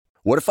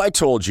What if I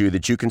told you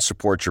that you can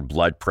support your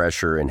blood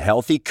pressure and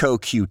healthy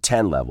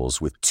CoQ10 levels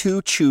with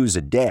 2 chews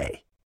a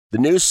day? The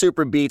new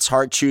Super Beats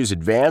Heart Chews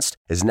Advanced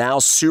is now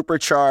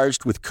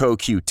supercharged with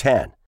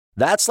CoQ10.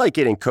 That's like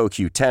getting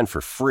CoQ10 for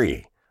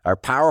free. Our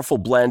powerful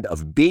blend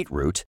of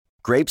beetroot,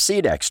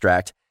 grapeseed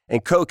extract,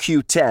 and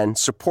CoQ10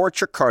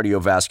 supports your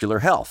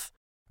cardiovascular health.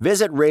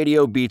 Visit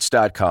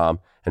radiobeats.com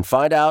and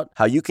find out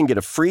how you can get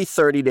a free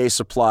 30-day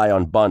supply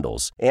on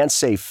bundles and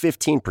save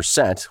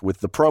 15% with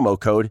the promo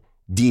code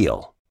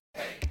DEAL.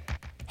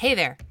 Hey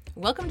there.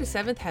 Welcome to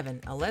Seventh Heaven,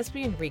 a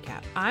lesbian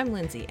recap. I'm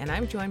Lindsay, and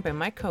I'm joined by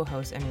my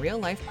co-host and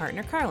real-life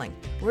partner, Carling.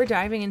 We're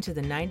diving into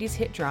the 90s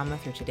hit drama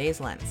through today's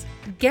lens.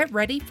 Get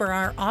ready for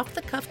our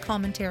off-the-cuff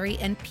commentary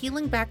and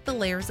peeling back the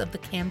layers of the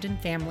Camden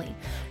family.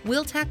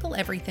 We'll tackle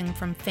everything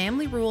from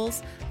family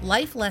rules,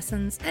 life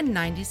lessons, and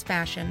 90s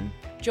fashion.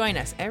 Join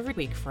us every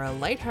week for a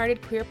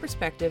lighthearted queer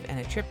perspective and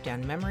a trip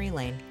down memory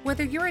lane.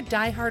 Whether you're a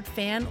diehard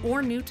fan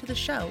or new to the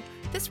show,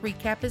 this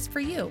recap is for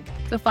you.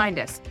 So find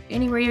us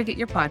anywhere you get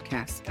your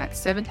podcasts at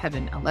Seventh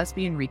Heaven, a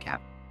lesbian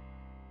recap.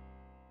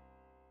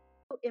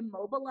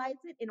 Immobilize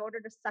it in order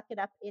to suck it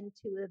up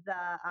into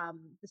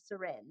the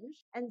syringe.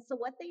 And so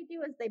what they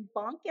do is they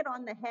bonk it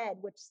on the head,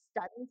 which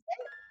stuns it.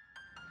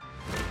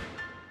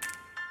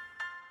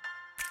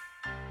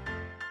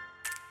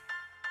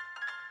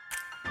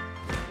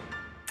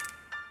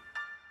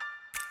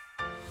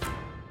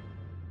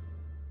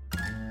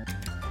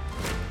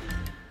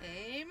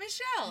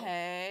 Michelle.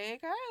 Hey,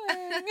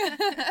 Carling.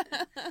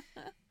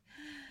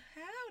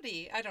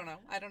 Howdy. I don't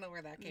know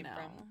where that came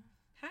from.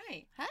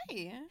 Hi.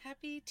 Hi.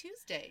 Happy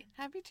Tuesday.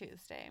 Happy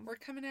Tuesday. We're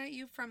coming at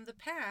you from the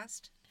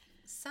past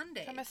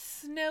Sunday. From a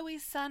snowy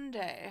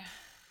Sunday.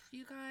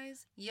 You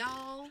guys,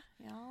 y'all.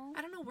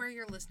 I don't know where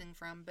you're listening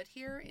from, but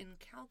here in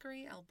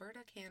Calgary, Alberta,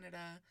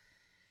 Canada,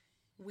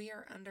 we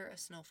are under a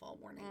snowfall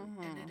warning,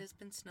 and it has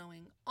been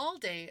snowing all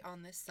day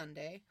on this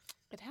Sunday.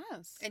 It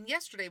has. And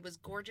yesterday was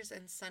gorgeous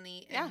and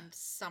sunny and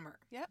summer.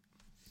 Yep.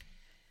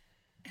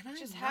 And I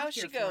just how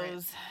she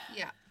goes.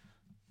 Yeah.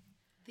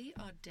 The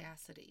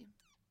audacity.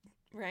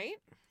 Right?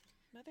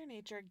 Mother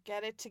Nature,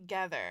 get it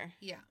together.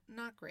 Yeah,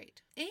 not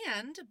great.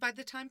 And by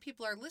the time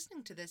people are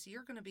listening to this,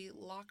 you're going to be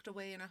locked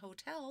away in a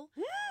hotel.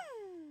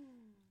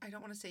 I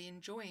don't want to say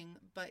enjoying,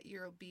 but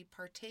you'll be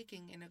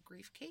partaking in a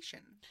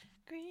griefcation.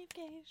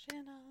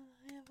 Griefcation,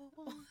 I ever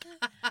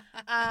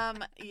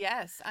wanted.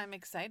 Yes, I'm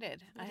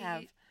excited. I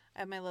have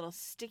my little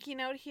sticky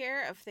note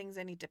here of things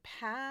I need to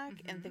pack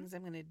and things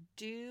I'm going to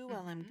do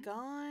while I'm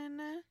gone.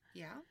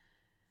 Yeah.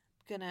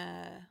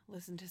 Gonna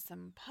listen to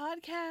some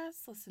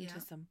podcasts, listen to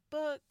some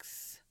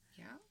books.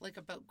 Yeah, like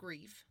about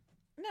grief.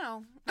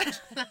 No.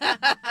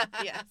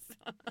 Yes.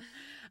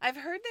 I've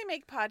heard they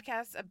make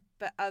podcasts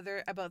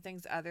about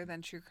things other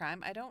than true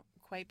crime. I don't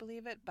quite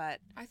believe it, but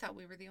I thought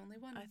we were the only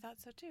one. I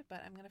thought so too,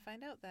 but I'm going to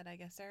find out that I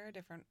guess there are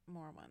different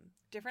more ones.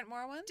 Different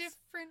more ones?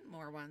 Different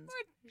more ones.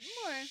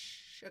 More.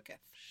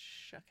 Shooketh.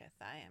 Shooketh.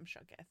 I am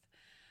shooketh.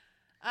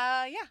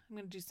 Yeah, I'm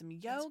going to do some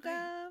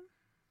yoga.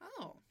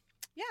 Oh.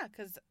 Yeah,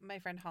 because my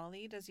friend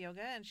Holly does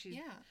yoga, and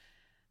she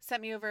sent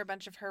me over a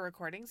bunch of her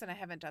recordings, and I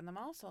haven't done them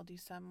all, so I'll do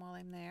some while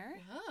I'm there.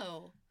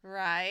 Whoa.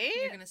 Right?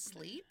 You're going to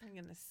sleep? I'm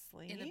going to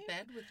sleep. In a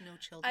bed with no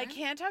children? I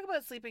can't talk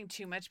about sleeping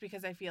too much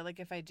because I feel like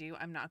if I do,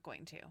 I'm not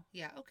going to.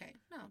 Yeah, okay.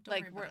 No,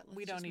 don't worry about it.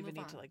 We don't even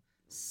need to,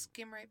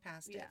 skim right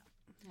past it.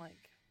 Yeah.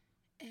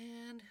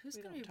 And who's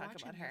going to be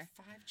watching about her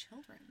 5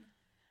 children?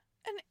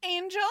 An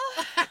angel.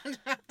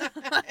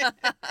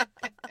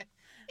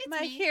 It's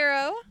my me.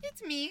 Hero.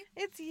 It's me.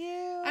 It's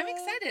you. I'm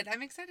excited.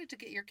 I'm excited to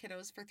get your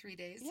kiddos for 3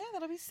 days. Yeah,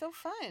 that'll be so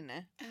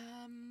fun.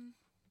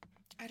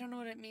 I don't know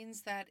what it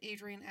means that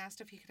Adrian asked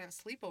if he could have a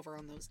sleepover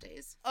on those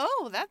days.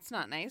 Oh, that's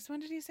not nice.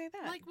 When did he say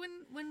that? Like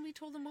when we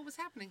told him what was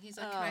happening. He's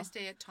like, "Can I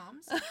stay at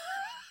Tom's?"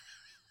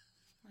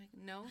 Like,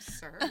 no,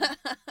 sir.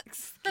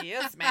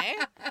 Excuse me.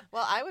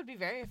 Well, I would be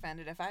very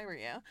offended if I were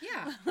you.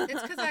 Yeah,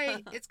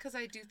 it's because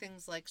I do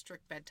things like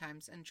strict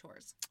bedtimes and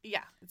chores.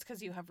 Yeah, it's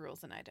because you have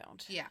rules and I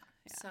don't. Yeah.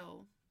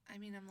 So, I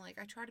mean, I'm like,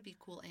 I try to be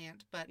a cool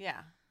aunt, but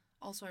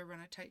also I run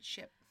a tight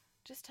ship.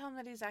 Just tell him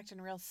that he's acting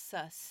real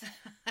sus.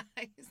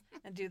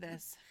 And do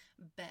this.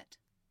 Bet.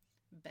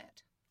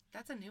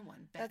 That's a new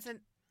one. Bet. That's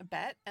a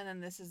bet, and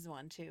then this is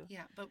one too.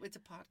 Yeah, but it's a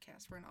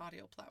podcast. We're an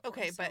audio platform.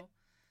 Okay, but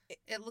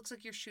it looks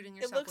like you're shooting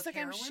yourself. It looks with like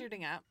heroin. I'm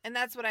shooting up, and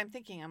that's what I'm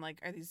thinking. I'm like,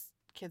 are these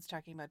kids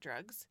talking about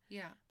drugs?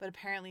 Yeah. But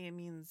apparently, it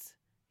means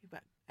you've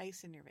got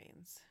ice in your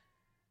veins.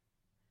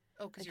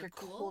 Oh, because you're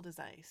cool? cold as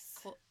ice.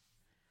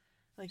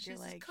 Like She's you're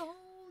like cold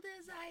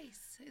as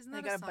ice. Isn't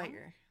I that a gotta song? bite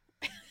your.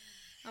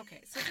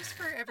 Okay, so just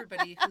for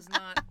everybody who's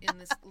not in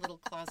this little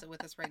closet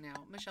with us right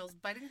now, Michelle's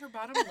biting her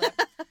bottom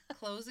lip,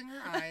 closing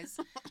her eyes,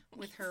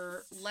 with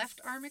her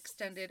left arm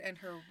extended, and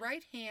her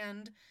right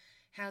hand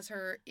has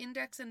her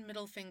index and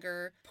middle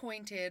finger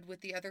pointed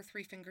with the other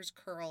 3 fingers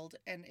curled,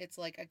 and it's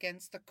like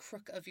against the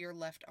crook of your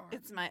left arm.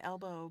 It's my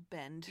elbow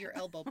bend. Your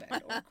elbow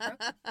bend or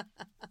crook.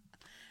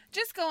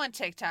 Just go on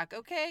TikTok,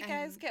 okay,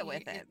 guys? Get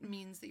with it. It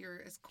means that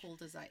you're as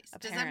cold as ice.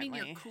 Apparently. Does that mean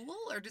you're cool,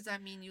 or does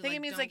that mean you I think it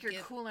means don't like you're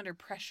give... cool under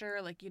pressure,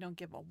 like you don't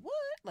give a what?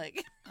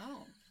 Like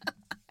Oh.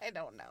 I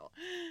don't know.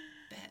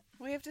 Bet.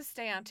 We have to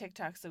stay on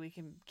TikTok so we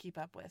can keep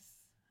up with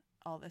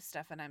all this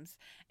stuff.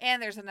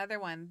 And there's another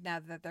one now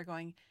that they're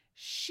going,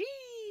 she.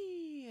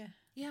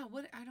 Yeah,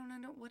 what? I don't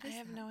know. What is I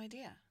have that? no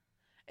idea.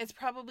 It's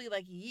probably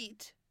like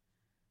yeet,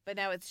 but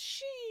now it's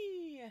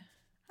she.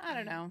 I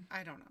don't know.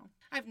 I don't know.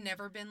 I've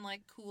never been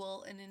like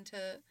cool and into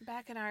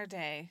Back in our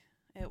day,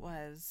 it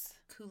was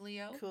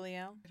Coolio.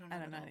 Coolio. I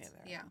don't know any what else.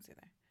 other Yeah. ones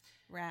either.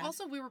 Rad.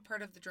 Also, we were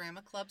part of the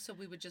drama club, so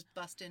we would just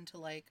bust into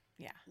like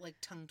Yeah.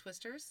 tongue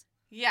twisters.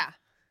 Yeah.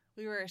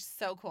 We were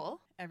so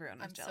cool. Everyone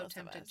was I'm so jealous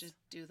tempted of us. to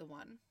do the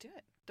one. Do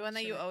it. The one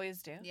that Should you I?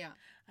 always do. Yeah.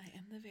 I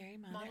am the very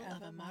mother Model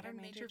of a modern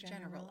major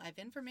general. I've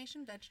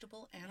information,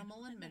 vegetable,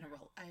 animal, and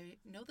mineral. I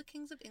know the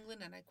kings of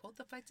England, and I quote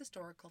the fights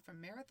historical from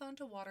Marathon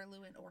to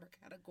Waterloo in order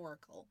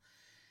categorical.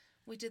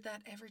 We did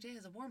that every day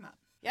as a warm-up.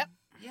 Yep.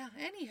 Yeah,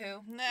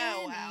 anywho.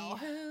 No,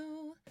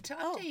 wow. To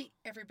update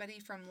everybody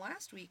from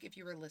last week, if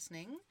you were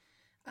listening,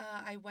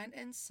 I went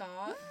and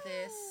saw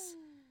this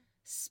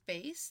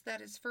space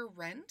that is for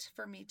rent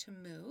for me to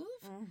move.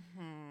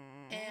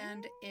 Mm-hmm.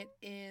 And it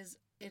is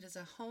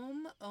a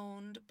home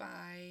owned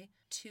by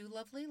two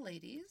lovely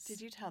ladies.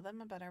 Did you tell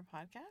them about our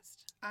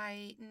podcast?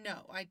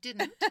 No, I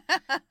didn't.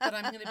 But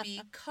I'm going to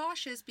be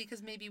cautious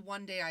because maybe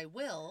one day I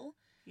will.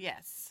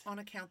 Yes. On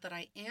account that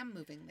I am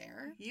moving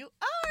there. You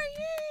are,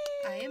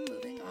 yay! I am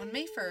moving on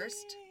May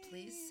 1st.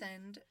 Please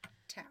send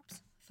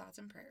taps, thoughts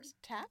and prayers.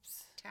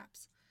 Taps?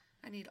 Taps.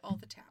 I need all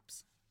the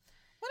taps.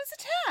 What is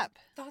a tap?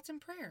 Thoughts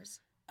and prayers.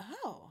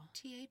 Oh.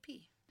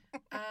 TAP.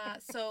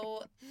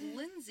 So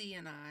Lindsay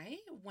and I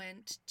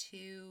went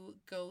to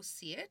go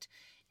see it,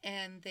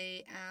 and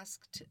they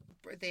asked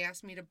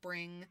me to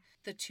bring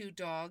the two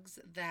dogs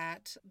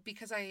that,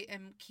 because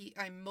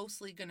I'm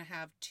mostly going to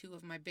have two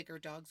of my bigger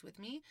dogs with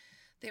me.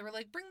 They were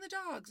like, bring the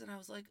dogs. And I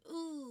was like,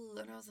 ooh.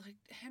 And I was like,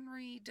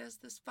 Henry does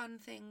this fun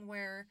thing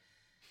where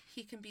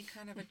he can be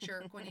kind of a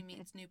jerk when he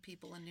meets new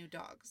people and new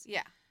dogs.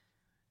 Yeah.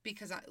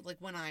 Because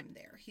when I'm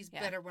there, he's Yeah.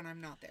 better when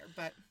I'm not there,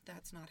 but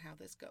that's not how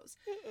this goes.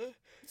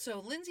 So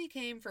Lindsay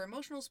came for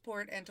emotional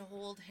support and to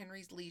hold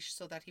Henry's leash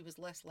so that he was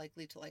less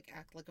likely to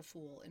act like a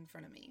fool in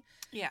front of me.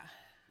 Yeah.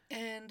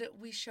 And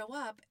we show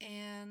up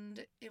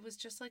and it was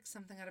just like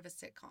something out of a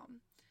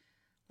sitcom.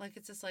 Like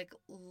it's this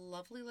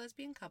lovely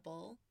lesbian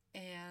couple,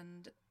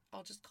 and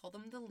I'll just call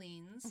them the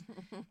Leans.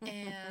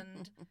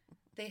 And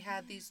they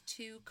had these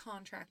two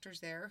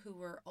contractors there who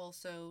were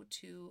also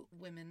two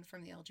women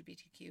from the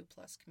LGBTQ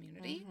plus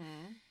community.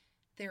 Mm-hmm.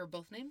 They were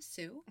both named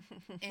Sue,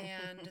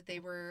 and they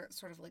were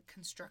sort of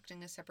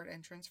constructing a separate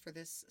entrance for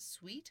this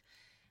suite.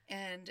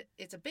 And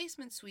it's a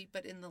basement suite,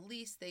 but in the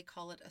lease, they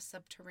call it a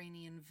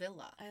subterranean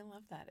villa. I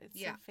love that. It's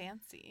Yeah. so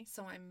fancy.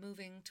 So I'm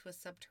moving to a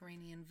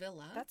subterranean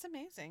villa. That's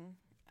amazing.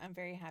 I'm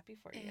very happy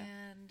for you.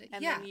 And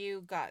yeah, then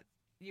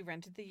you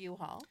rented the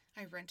U-Haul.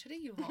 I rented a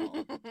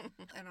U-Haul.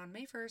 And on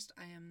May 1st,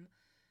 I am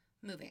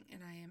moving,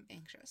 and I am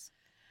anxious.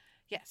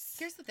 Yes.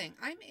 Here's the thing.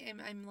 I'm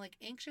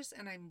anxious,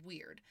 and I'm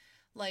weird.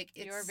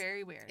 You're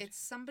very weird. It's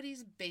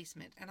somebody's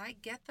basement, and I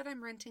get that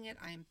I'm renting it.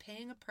 I am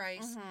paying a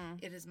price.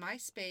 Mm-hmm. It is my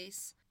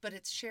space, but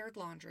it's shared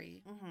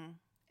laundry. Mm-hmm.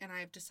 And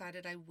I've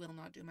decided I will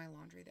not do my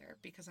laundry there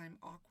because I'm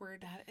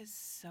awkward. That is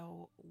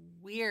so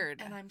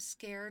weird. And I'm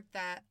scared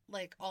that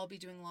I'll be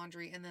doing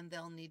laundry and then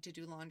they'll need to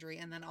do laundry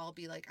and then I'll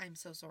be like, I'm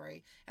so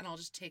sorry. And I'll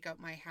just take out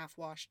my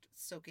half-washed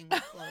soaking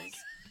wet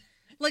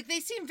clothes.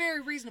 They seem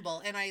very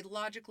reasonable, and I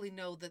logically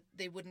know that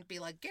they wouldn't be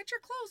like, get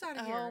your clothes out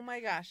of here. Oh my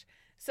gosh.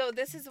 So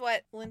this is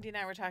what Lindy and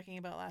I were talking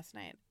about last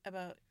night,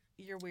 about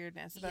your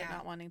weirdness, about Yeah.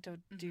 not wanting to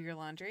do Mhm. your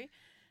laundry.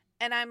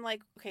 And I'm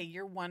like, okay,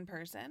 you're one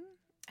person.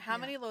 How Yeah.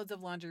 many loads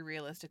of laundry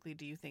realistically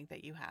do you think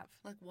that you have?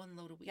 One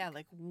load a week. Yeah,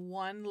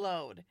 one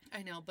load.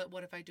 I know, but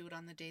what if I do it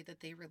on the day that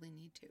they really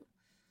need to?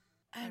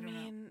 I don't know.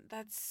 mean,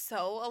 that's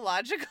so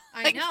illogical.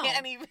 I know.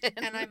 Can't even.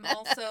 And I'm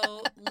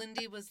also,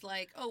 Lindy was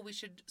like, oh, we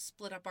should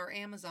split up our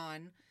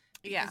Amazon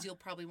because Yeah. you'll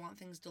probably want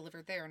things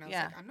delivered there. And I was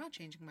Yeah. like, I'm not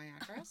changing my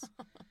address.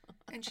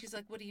 And she's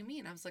like, what do you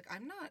mean? I was like,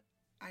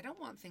 I don't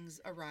want things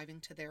arriving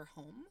to their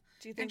home.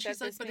 Do you and think she's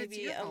that like, this but may it's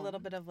be your a little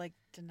home. bit of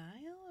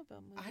denial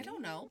about moving? I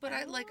don't know, but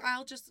don't know.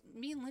 I'll just,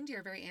 me and Lindy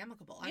are very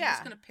amicable. I'm Yeah.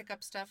 just going to pick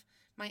up stuff.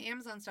 My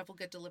Amazon stuff will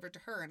get delivered to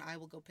her and I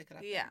will go pick it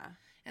up. Yeah. there.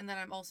 And then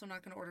I'm also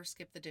not going to order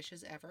skip the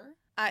dishes ever.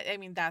 I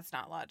mean, that's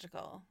not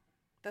logical.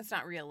 That's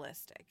not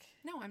realistic.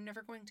 No, I'm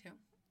never going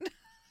to.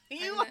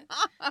 You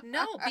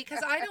No,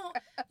 because I don't,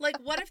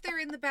 what if they're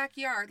in the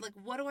backyard?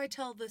 What do I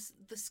tell the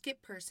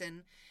skip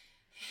person?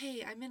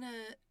 Hey, I'm in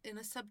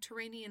a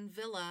subterranean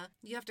villa.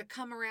 You have to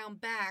come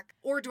around back.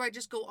 Or do I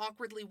just go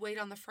awkwardly wait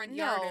on the front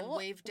yard and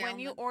wave down? When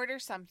you order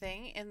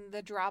something in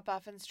the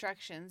drop-off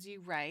instructions,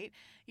 you write,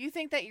 you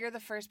think that you're the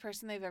first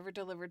person they've ever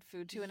delivered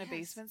food to in a Yes,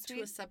 basement suite?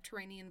 To a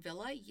subterranean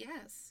villa?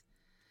 Yes.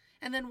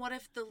 And then what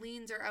if the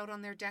Leans are out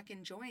on their deck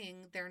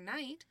enjoying their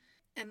night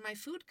and my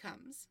food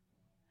comes?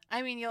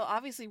 I mean, you'll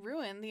obviously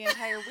ruin the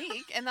entire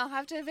week and they'll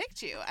have to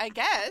evict you, I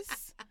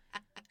guess.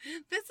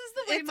 This is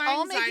the way It's my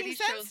all anxiety making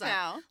sense shows up.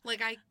 now.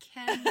 I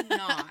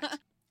cannot.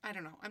 I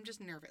don't know. I'm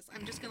just nervous.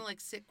 I'm just going to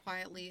sit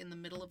quietly in the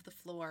middle of the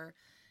floor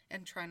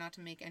and try not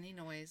to make any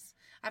noise.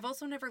 I've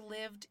also never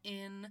lived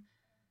in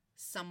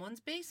someone's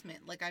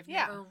basement. Like, I've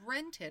never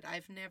rented.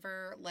 I've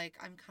never, like,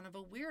 I'm kind of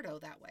a weirdo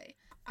that way.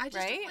 I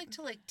just don't like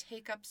to, like,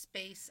 take up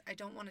space. I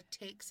don't want to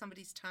take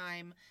somebody's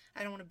time.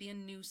 I don't want to be a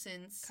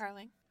nuisance.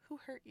 Carling, who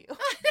hurt you?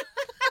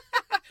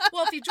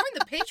 Well, if you join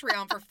the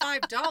Patreon for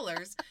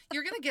 $5,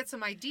 you're going to get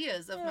some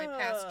ideas of my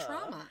past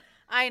trauma.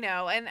 I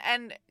know.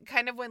 And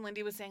kind of when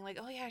Lindy was saying, like,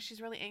 oh, yeah,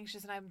 she's really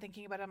anxious, and I'm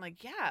thinking about it, I'm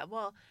like, yeah,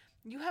 well,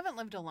 you haven't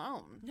lived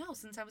alone. No,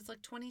 since I was,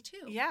 like,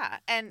 22. Yeah.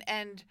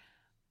 And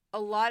a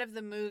lot of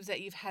the moves that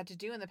you've had to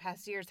do in the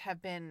past years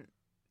have been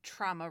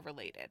trauma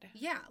related.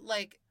 Yeah.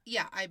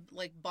 I,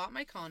 like, bought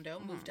my condo,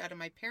 moved out of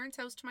my parents'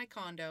 house to my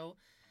condo,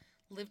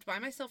 lived by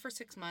myself for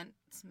 6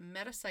 months,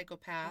 met a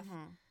psychopath.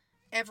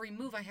 Every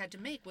move I had to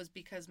make was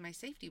because my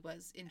safety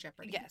was in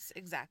jeopardy. Yes,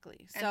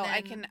 exactly. And So then,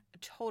 I can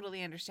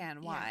totally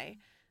understand why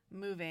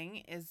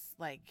moving is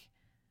like,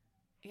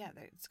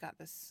 it's got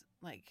this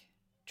like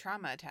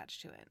trauma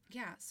attached to it.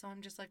 Yeah, so I'm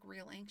just like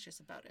real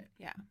anxious about it.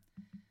 Yeah.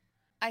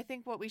 I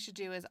think what we should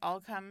do is I'll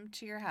come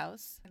to your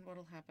house. And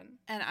what'll happen?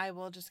 And I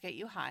will just get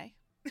you high.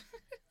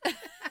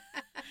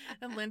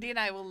 And Lindy and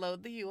I will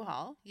load the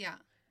U-Haul. Yeah.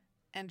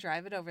 And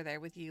drive it over there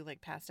with you,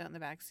 like, passed out in the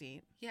back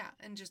seat. Yeah,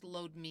 and just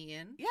load me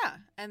in. Yeah,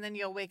 and then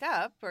you'll wake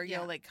up, or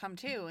you'll, like, come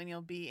to, and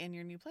you'll be in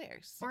your new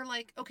players. Or,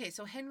 like, okay,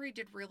 so Henry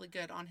did really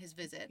good on his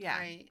visit. Yeah.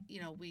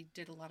 We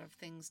did a lot of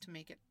things to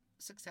make it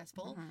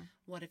successful.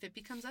 What if it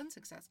becomes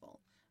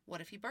unsuccessful?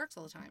 What if he barks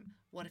all the time?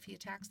 What if he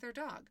attacks their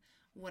dog?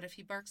 What if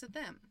he barks at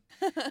them?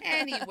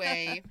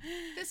 Anyway,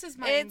 this is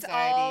my It's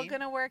anxiety. all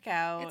going to work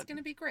out. It's going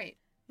to be great.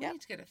 We Yep.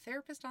 need to get a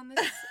therapist on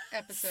this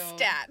episode.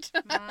 Stat.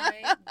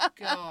 My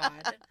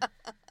God.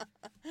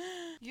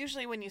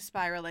 Usually when you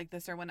spiral like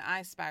this, or when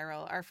I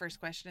spiral, our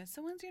first question is,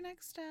 so when's your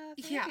next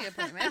therapy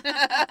appointment?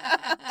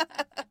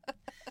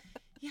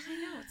 Yeah, I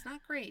know. It's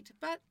not great.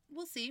 But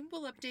we'll see.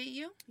 We'll update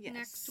you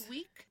next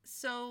week.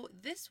 So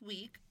this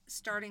week,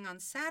 starting on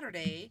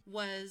Saturday,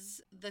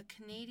 was the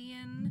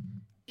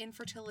Canadian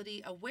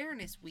Infertility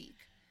Awareness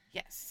Week.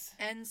 Yes.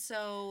 And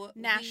so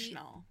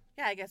National.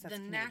 Yeah, I guess that's the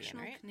Canadian,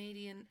 National right?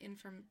 Canadian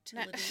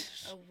Infertility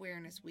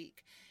Awareness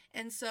Week.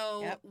 And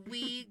so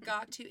we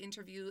got to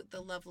interview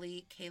the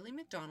lovely Kaylee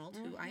McDonald,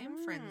 who I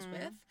am friends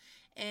with,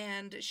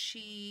 and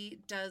she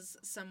does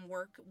some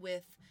work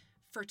with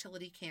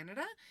Fertility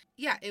Canada.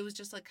 Yeah, it was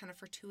just like kind of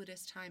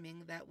fortuitous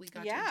timing that we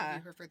got to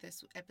interview her for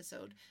this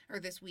episode, or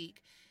this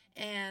week.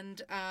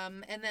 And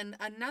then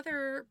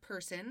another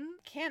person,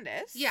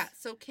 Candace. Yeah,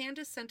 so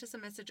Candace sent us a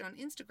message on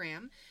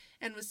Instagram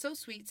and was so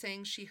sweet,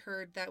 saying she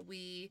heard that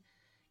we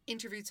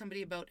interviewed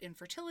somebody about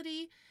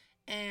infertility,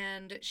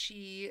 and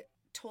she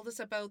told us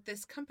about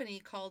this company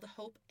called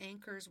Hope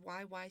Anchors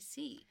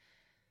YYC.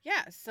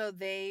 Yeah, so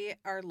they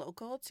are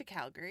local to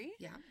Calgary.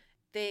 Yeah.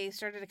 They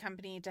started a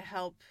company to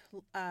help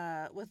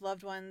with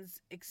loved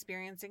ones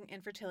experiencing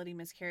infertility,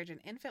 miscarriage,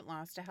 and infant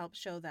loss, to help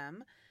show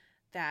them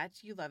that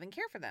you love and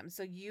care for them.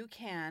 So you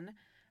can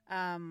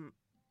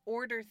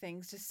order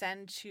things to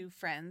send to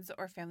friends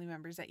or family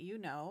members that you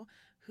know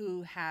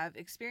who have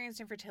experienced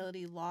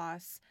infertility,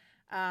 loss,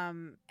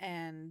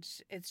 and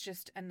it's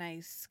just a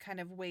nice kind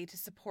of way to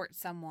support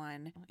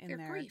someone in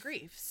their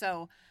grief.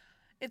 So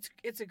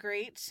it's a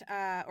great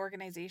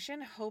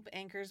organization. Hope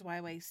Anchors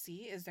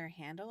YYC is their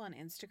handle on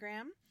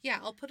Instagram. Yeah,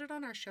 I'll put it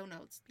on our show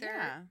notes.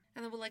 And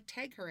then we'll like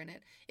tag her in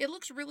it. It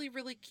looks really,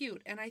 really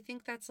cute. And I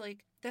think that's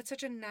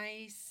such a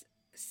nice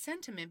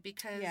sentiment,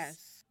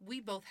 because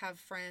we both have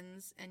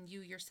friends, and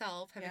you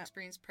yourself have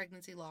experienced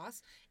pregnancy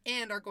loss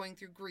and are going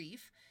through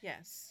grief.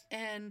 Yes.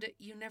 And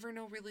you never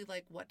know really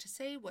like what to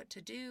say, what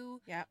to do.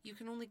 Yeah. You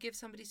can only give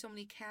somebody so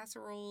many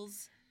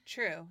casseroles.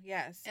 True.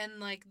 Yes. And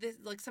like this,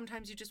 like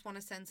sometimes you just want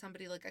to send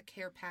somebody like a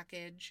care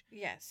package.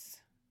 Yes.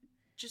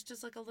 Just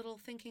as like a little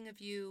thinking of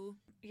you.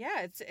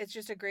 Yeah, it's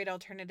just a great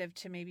alternative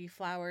to maybe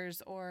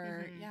flowers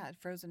or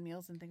frozen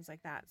meals and things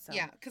like that. So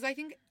yeah, because I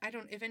think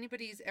if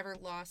anybody's ever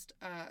lost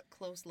a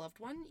close loved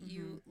one,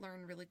 you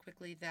learn really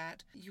quickly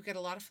that you get a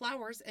lot of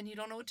flowers and you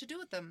don't know what to do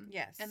with them.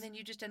 Yes. And then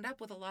you just end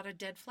up with a lot of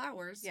dead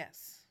flowers.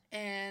 Yes.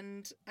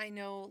 And I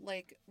know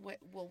like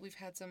we've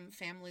had some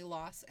family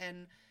loss,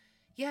 and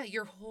yeah,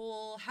 your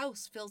whole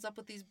house fills up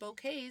with these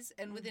bouquets,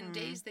 and within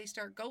days they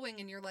start going,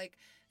 and you're like,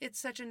 it's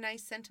such a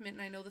nice sentiment,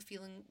 and I know the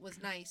feeling was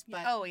nice,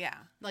 but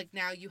like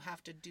now you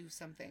have to do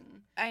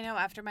something. I know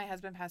after my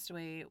husband passed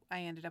away, I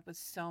ended up with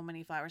so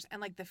many flowers,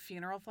 and like the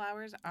funeral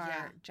flowers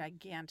are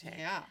gigantic.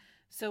 Yeah.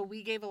 So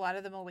we gave a lot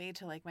of them away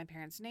to like my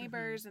parents'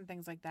 neighbors and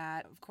things like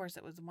that. Of course,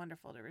 it was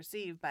wonderful to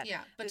receive, but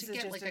this to is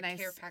get just like a nice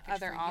care package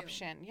other for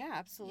option. Yeah,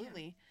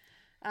 absolutely.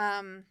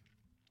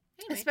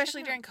 Anyway,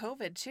 especially during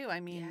COVID too.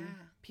 I mean,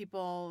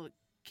 people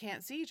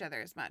can't see each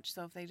other as much,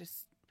 so if they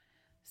just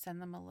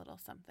send them a little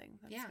something,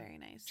 that's very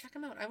nice. Check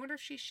them out. I wonder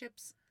if she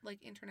ships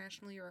like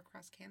internationally or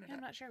across Canada. Yeah,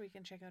 I'm not sure. We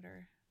can check out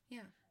her.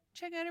 Yeah.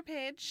 Check out her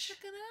page. Check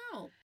it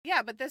out.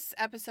 Yeah, but this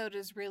episode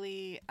is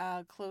really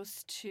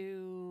close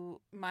to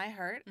my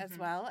heart, as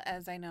well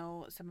as I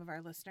know some of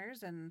our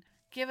listeners, and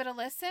give it a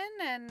listen,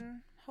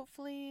 and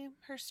hopefully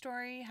her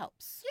story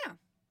helps. Yeah.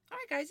 All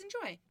right, guys,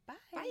 enjoy. Bye.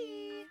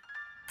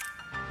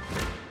 Bye.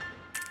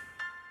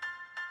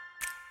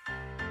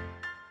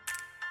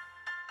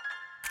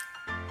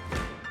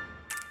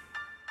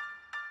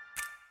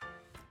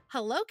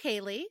 Hello,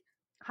 Kaylee.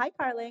 Hi,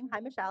 Carling. Hi,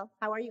 Michelle.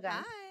 How are you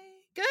guys? Hi.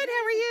 Good.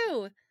 How are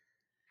you?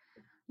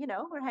 You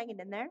know, we're hanging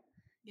in there.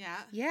 Yeah.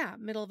 Yeah,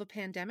 middle of a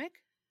pandemic.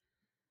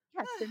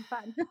 Yeah, it's been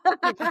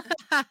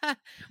fun.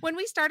 When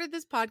we started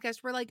this podcast,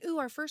 we're like, ooh,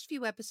 our first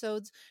few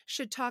episodes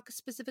should talk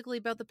specifically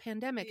about the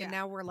pandemic. Yeah. And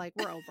now we're like,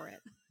 we're over it.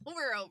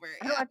 We're over it.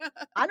 I don't, want,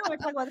 I don't want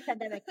to talk about the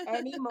pandemic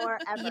anymore,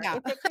 ever. Yeah.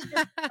 If it could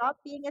just stop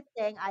being a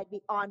thing, I'd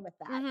be on with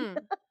that. Mhm.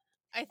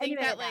 I think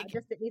Anyway, that now, like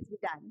just it needs to be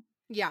done.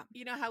 Yeah.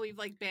 you know how we've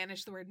like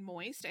banished the word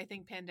moist? I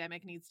think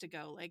pandemic needs to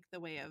go like the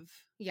way of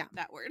Yeah.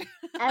 that word.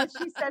 As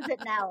she says it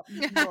now,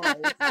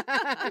 noise.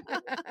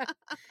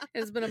 It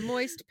has been a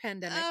moist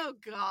pandemic. Oh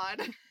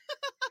God.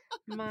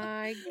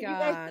 My You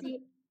guys God.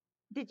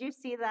 did you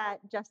see that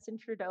Justin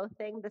Trudeau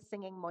thing, the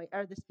singing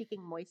or the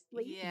speaking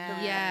moistly?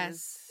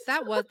 Yes.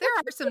 There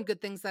are some good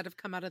things that have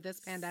come out of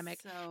this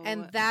pandemic. So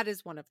And that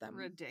is one of them.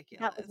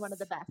 ridiculous. That was one of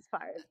the best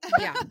parts.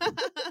 Yeah.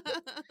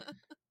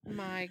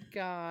 My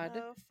God.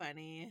 Oh,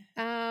 funny.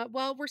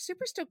 Well, we're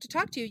super stoked to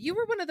talk to you. You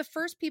were one of the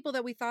first people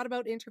that we thought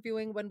about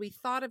interviewing when we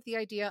thought of the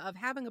idea of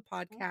having a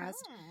podcast.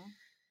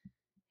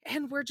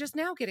 And we're just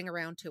now getting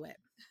around to it.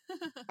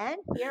 And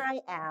here I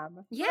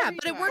am. Yeah, you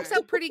but it works are.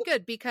 out pretty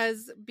good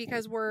because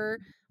we're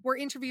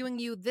interviewing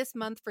you this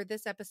month for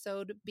this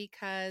episode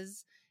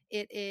because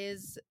it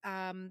is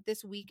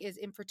this week is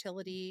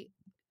Infertility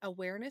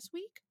Awareness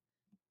Week.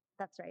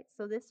 That's right.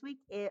 So this week,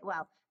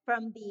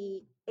 from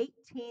the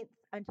 18th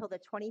until the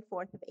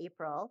 24th of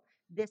April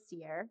this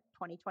year,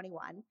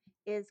 2021,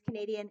 is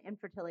Canadian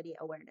Infertility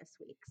Awareness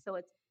Week. So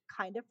it's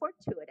kind of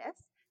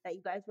fortuitous that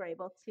you guys were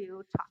able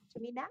to talk to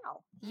me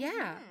now.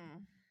 Yeah.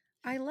 Mhm.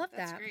 I love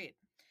That's that. great.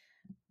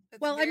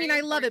 That's Well, I very mean,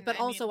 I love it, important.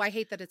 but also mean, I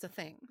hate that it's a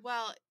thing.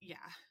 well, yeah,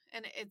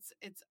 and it's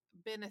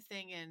been a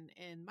thing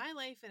in my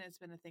life, and it's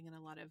been a thing in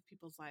a lot of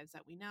people's lives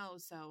that we know.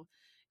 So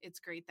it's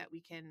great that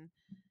we can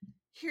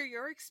hear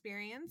your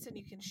experience and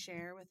you can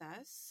share with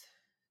us.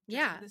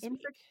 during Yeah. this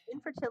week.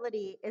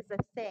 Infertility is a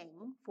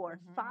thing for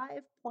Mhm.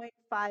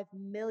 5.5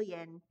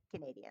 million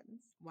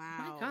Canadians.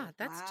 Wow. God,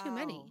 that's too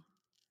many. Wow.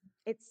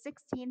 It's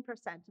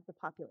 16% of the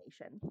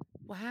population.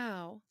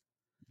 Wow.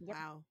 Yep.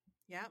 Wow.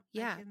 Yeah.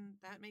 Yeah.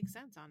 That makes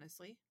sense,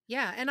 honestly.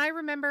 Yeah. And I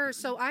remember,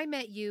 so I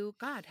met you,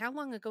 God, how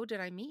long ago did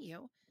I meet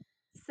you?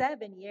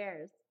 7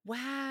 years.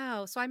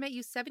 Wow. So I met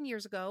you 7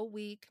 years ago.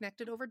 We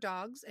connected over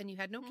dogs and you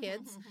had no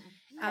kids.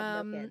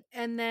 Had no kids.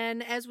 And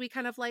then as we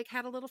kind of like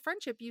had a little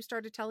friendship, you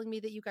started telling me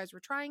that you guys were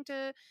trying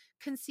to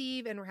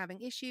conceive and were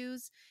having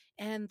issues.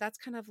 And that's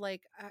kind of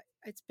like,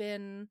 it's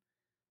been,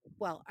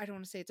 well, I don't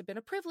want to say it's been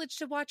a privilege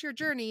to watch your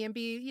journey and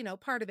be,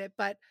 part of it,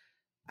 but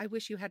I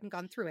wish you hadn't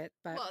gone through it.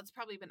 But Well, it's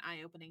probably been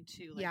eye-opening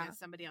too, like Yeah. as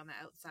somebody on the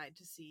outside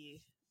to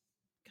see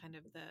kind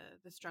of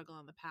the struggle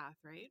on the path,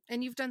 right?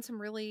 and you've done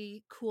some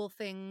really cool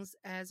things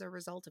as a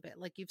result of it.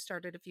 Like you've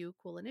started a few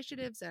cool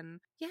initiatives and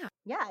yeah.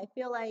 Yeah, I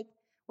feel like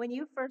when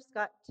you first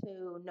got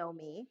to know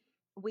me,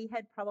 we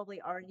had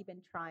probably already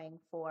been trying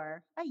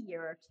for a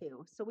year or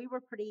two. So we were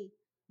pretty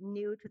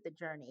new to the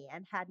journey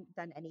and hadn't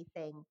done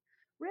anything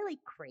really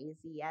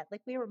crazy yet.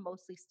 Like we were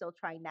mostly still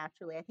trying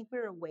naturally. I think we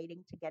were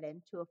waiting to get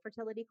into a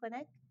fertility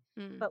clinic,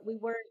 Mm. but we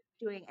weren't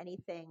doing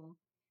anything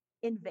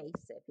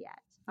invasive yet.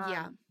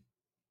 Yeah.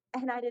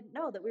 And I didn't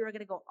know that we were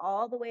going to go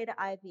all the way to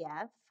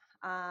IVF,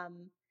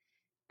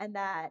 and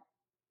that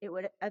it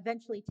would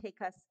eventually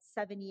take us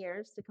 7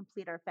 years to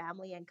complete our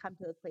family and come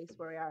to the place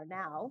where we are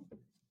now,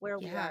 where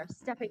we Yeah. are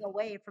stepping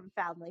away from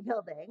family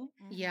building.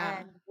 Yeah.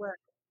 And we're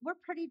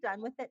pretty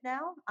done with it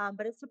now,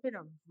 but it's been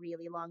a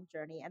really long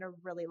journey and a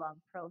really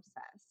long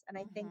process. And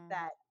I think Mhm.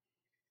 that,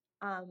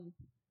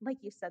 like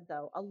you said,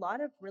 though, a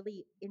lot of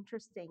really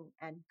interesting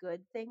and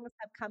good things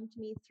have come to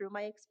me through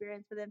my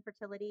experience with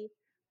infertility.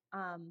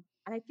 And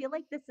I feel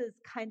like this is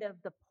kind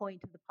of the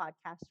point of the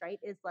podcast, right?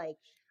 Is like,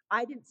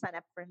 I didn't sign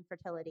up for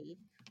infertility.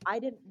 I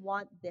didn't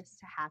want this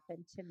to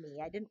happen to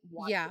me. I didn't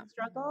want Yeah. the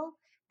struggle.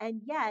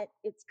 And yet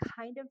it's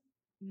kind of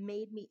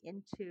made me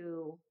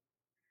into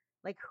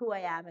like who I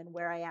am and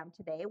where I am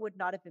today. It would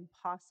not have been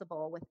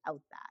possible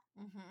without that.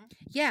 Mhm.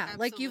 Yeah,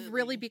 like you've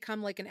really Absolutely.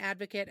 become like an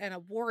advocate and a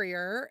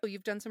warrior.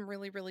 You've done some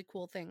really, really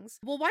cool things.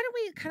 Well, why don't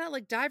we kind of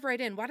like dive right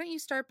in? Why don't you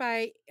start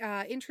by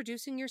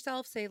introducing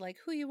yourself, say like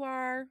who you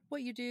are,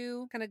 what you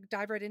do, kind of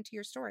dive right into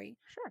your story.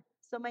 Sure.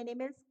 So my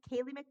name is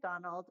Kaylee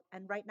McDonald,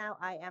 and right now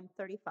I am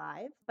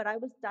 35, but I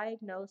was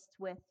diagnosed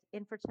with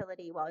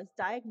infertility. Well, I was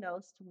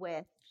diagnosed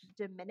with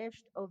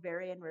diminished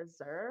ovarian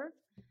reserve,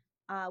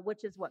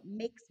 which is what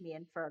makes me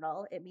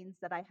infertile. It means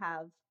that I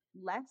have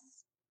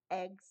less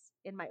eggs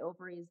in my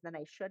ovaries than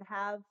I should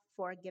have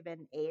for a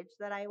given age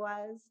that I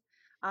was,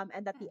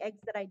 and that the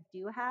eggs that I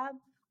do have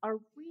are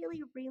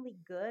really, really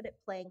good at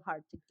playing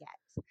hard to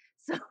get.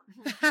 So,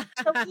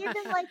 so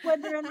even like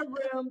when they're in the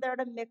room, they're at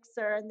a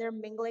mixer and they're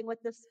mingling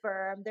with the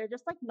sperm, they're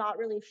just like not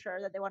really sure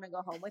that they want to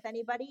go home with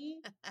anybody.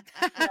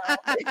 You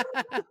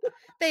know?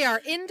 They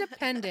are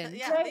independent.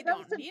 Yeah, Right? they Those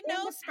don't some need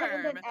no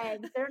independent sperm.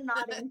 eggs. They're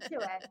not into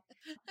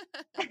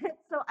it.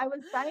 So I was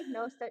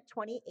diagnosed at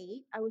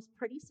 28. I was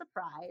pretty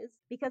surprised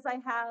because I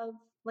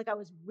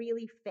was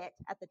really fit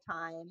at the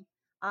time.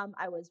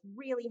 I was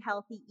really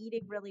healthy,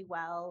 eating really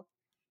well.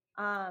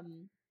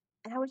 Um,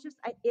 and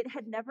it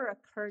had never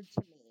occurred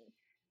to me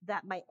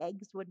that my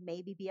eggs would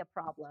maybe be a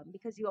problem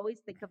because you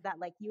always think of that.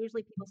 Like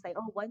usually people say,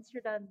 oh, once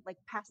you're done, like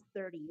past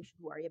 30, you should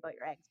worry about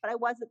your eggs. But I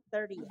wasn't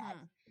 30 yet.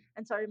 Mhm.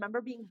 And so I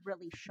remember being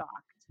really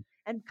shocked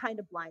and kind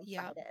of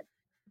Yep. blindsided.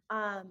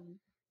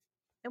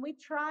 And we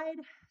tried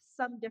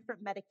some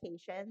different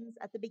medications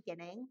at the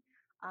beginning.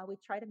 We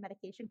tried a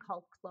medication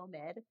called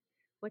Clomid,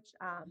 which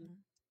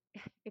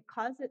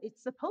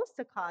it's supposed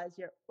to cause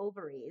your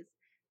ovaries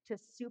to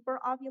super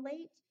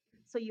ovulate.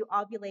 So you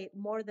ovulate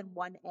more than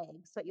one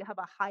egg. So you have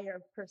a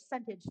higher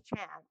percentage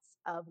chance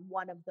of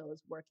one of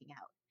those working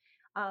out.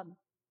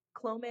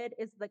 Clomid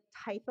is the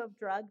type of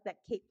drug that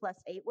Kate Plus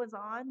 8 was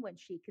on when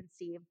she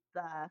conceived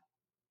the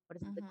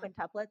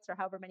quintuplets or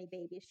however many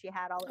babies she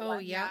had all at Oh,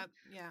 once. yeah.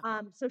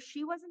 Yeah. So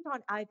she wasn't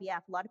on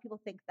IVF. A lot of people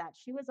think that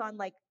she was on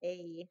like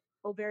a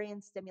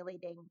ovarian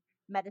stimulating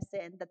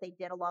medicine that they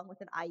did along with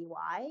an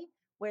IUI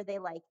where they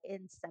like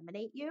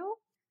inseminate you,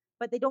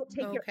 but they don't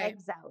take your Okay.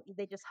 eggs out.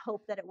 They just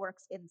hope that it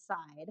works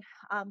inside.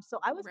 So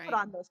I was put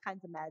Right. on those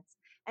kinds of meds.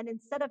 And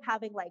instead of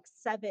having like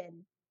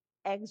 7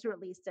 eggs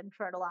released and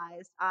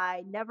fertilized,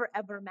 I never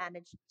ever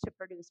managed to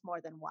produce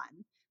more than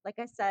one. Like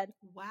I said,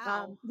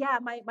 Wow. yeah,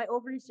 my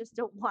ovaries just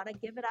don't want to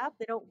give it up.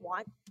 They don't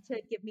want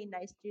to give me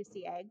nice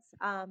juicy eggs.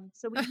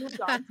 So we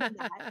moved on from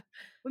that.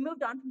 We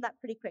moved on from that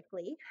pretty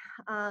quickly,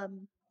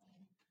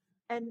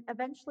 and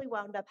eventually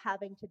wound up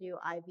having to do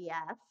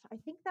IVF. I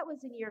think that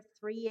was in year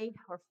 3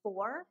 or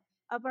 4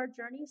 of our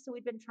journey. So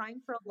we'd been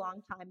trying for a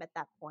long time at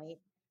that point.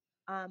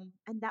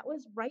 And that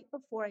was right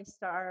before I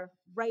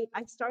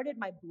started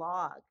my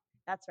blog.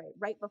 That's right,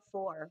 right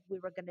before we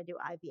were going to do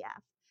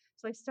IVF.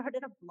 So I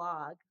started a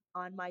blog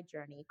on my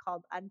journey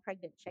called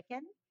Unpregnant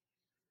Chicken,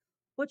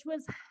 which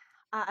was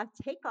a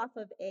takeoff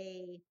of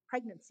a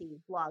pregnancy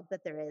blog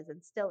that there is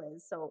and still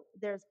is. So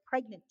there's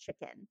Pregnant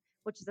Chicken,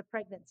 which is a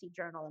pregnancy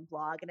journal and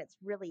blog, and it's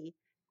really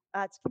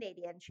it's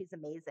Canadian. She's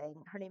amazing.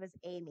 Her name is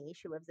Amy.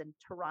 She lives in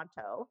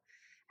Toronto,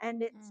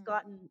 and it's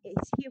gotten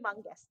it's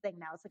humongous thing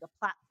now. It's like a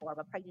platform,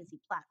 a pregnancy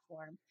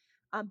platform.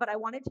 But I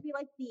wanted to be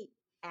like the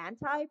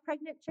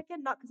anti-pregnant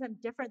chicken, not because I'm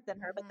different than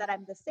her, but that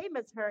I'm the same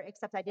as her,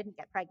 except I didn't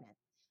get pregnant.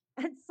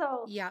 And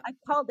so Yeah. I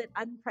called it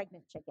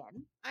Unpregnant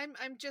Chicken.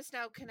 I'm just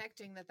now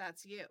connecting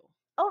that's you.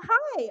 Oh,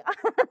 hi.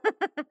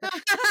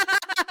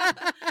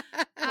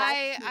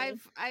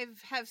 I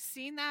have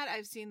seen that.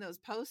 I've seen those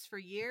posts for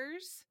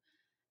years.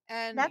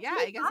 And That's yeah,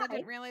 me. I guess I Hi.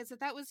 didn't realize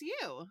that was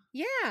you.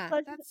 Yeah.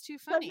 That's too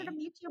funny. Pleasure to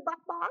meet you, Buck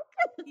Buck.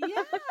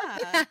 Yeah.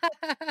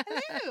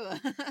 Hello.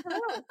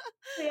 Hello.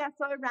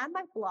 So I ran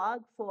my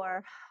blog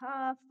for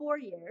 4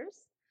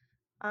 years.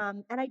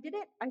 And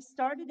I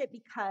started it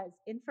because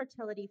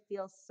infertility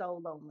feels so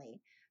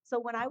lonely. So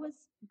when I was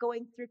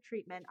going through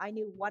treatment, I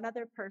knew one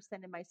other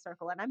person in my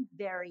circle, and I'm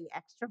very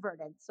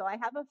extroverted. So I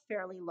have a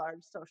fairly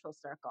large social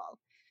circle.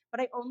 But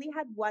I only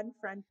had one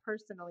friend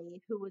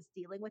personally who was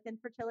dealing with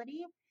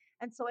infertility.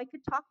 And so I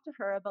could talk to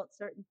her about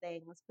certain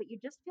things, but you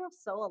just feel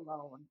so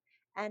alone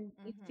and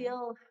you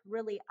feel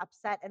really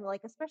upset. And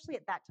like, especially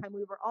at that time,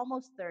 we were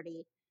almost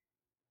 30.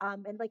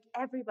 And like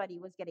everybody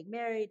was getting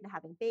married and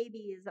having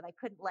babies, and I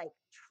couldn't like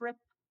trip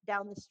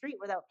down the street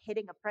without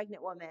hitting a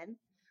pregnant woman.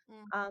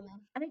 And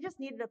I just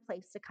needed a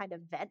place to kind of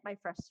vent my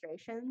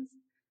frustrations.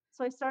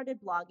 So I started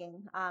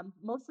blogging,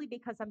 mostly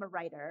because I'm a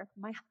writer.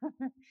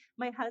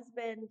 My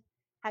husband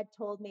had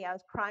told me I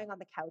was crying on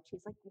the couch.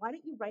 He's like, "Why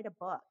don't you write a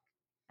book?"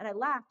 And I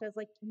laughed. I was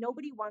like,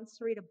 "Nobody wants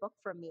to read a book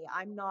from me.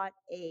 I'm not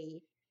a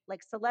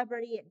like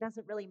celebrity. It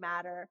doesn't really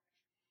matter."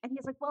 And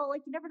he's like, "Well,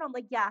 like you never know." I'm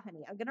like, "Yeah,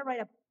 honey, I'm gonna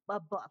write a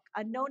book,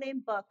 a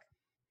no-name book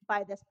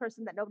by this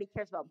person that nobody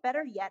cares about.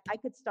 Better yet, I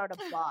could start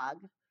a blog."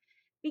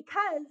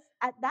 Because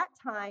at that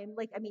time,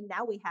 like, I mean,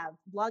 now we have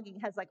blogging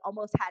has like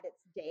almost had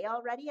its day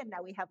already, and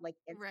now we have like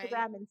Right.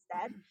 Instagram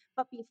instead.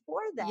 But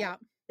before that, Yeah.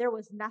 there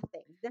was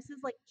nothing. This is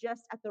like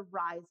just at the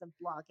rise of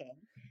blogging.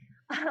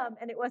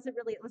 And it was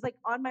like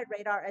on my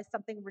radar as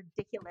something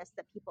ridiculous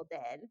that people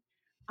did.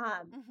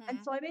 And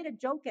so I made a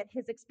joke at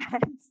his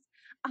expense.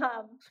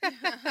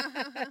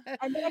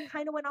 And then I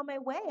kind of went on my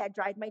way. I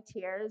dried my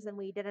tears and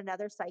we did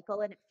another cycle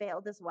and it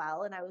failed as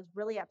well. And I was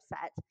really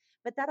upset.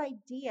 But that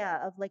idea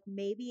of like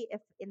maybe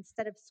if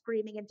instead of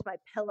screaming into my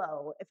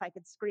pillow, if I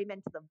could scream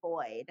into the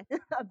void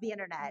of the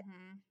internet,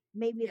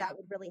 maybe that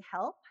would really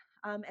help.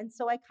 And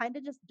so I kind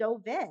of just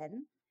dove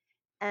in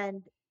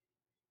and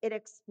it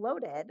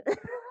exploded.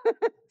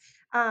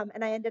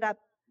 And I ended up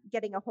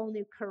getting a whole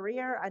new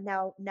career. And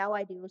now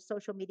I do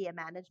social media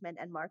management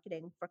and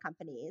marketing for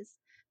companies.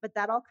 But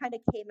that all kind of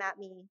came at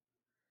me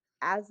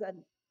as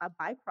a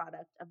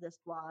byproduct of this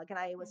blog. And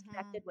I was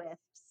connected with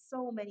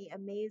so many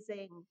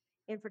amazing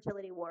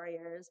infertility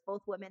warriors,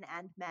 both women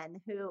and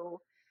men, who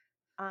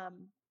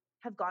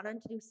have gone on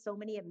to do so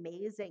many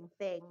amazing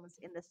things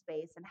in the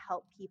space and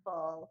help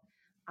people.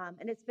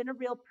 And it's been a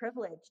real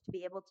privilege to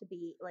be able to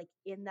be like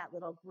in that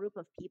little group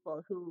of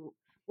people who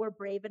were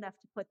brave enough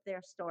to put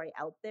their story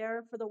out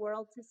there for the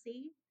world to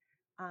see.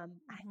 I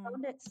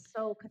found it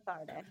so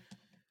cathartic.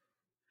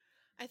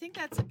 I think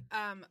that's,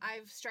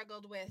 I've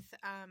struggled with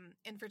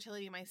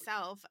infertility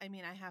myself. I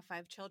mean, I have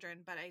 5 children,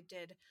 but I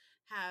did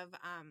have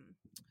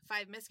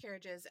 5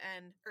 miscarriages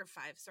or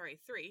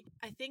 3.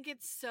 I think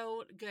it's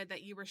so good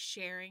that you were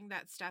sharing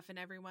that stuff and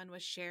everyone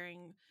was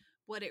sharing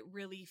what it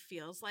really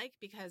feels like,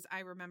 because I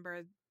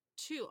remember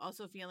too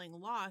also feeling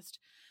lost,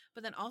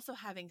 but then also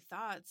having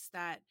thoughts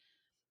that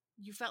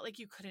you felt like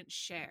you couldn't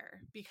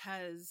share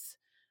because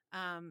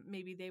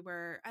maybe they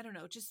were, I don't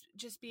know,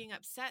 just being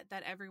upset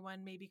that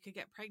everyone maybe could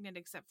get pregnant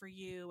except for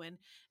you, and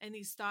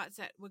these thoughts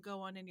that would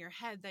go on in your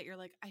head that you're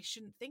like, I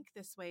shouldn't think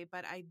this way,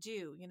 but I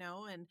do,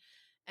 and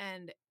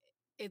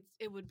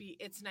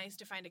it's nice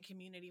to find a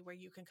community where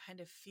you can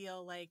kind of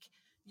feel like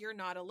you're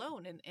not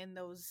alone in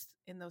those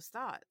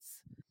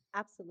thoughts.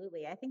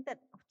 Absolutely. I think that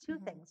two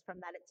things from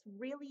that. It's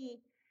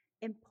really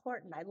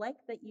important. I like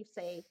that you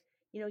say,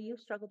 you've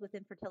struggled with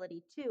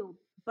infertility too,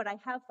 but I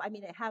have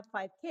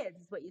 5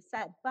 kids, is what you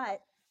said. But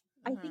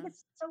I think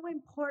it's so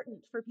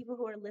important for people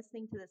who are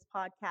listening to this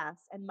podcast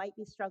and might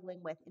be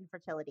struggling with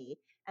infertility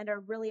and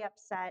are really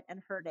upset and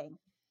hurting,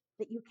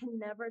 that you can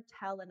never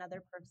tell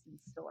another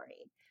person's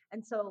story.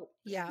 And so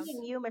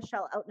seeing you,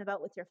 Michelle, out and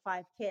about with your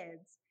 5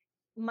 kids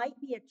might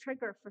be a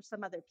trigger for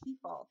some other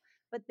people,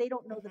 but they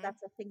don't know that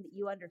that's a thing that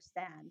you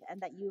understand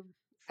and that you've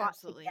fought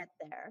to get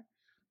there.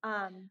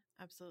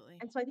 Absolutely.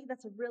 And so I think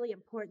that's a really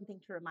important thing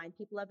to remind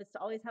people of, is to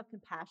always have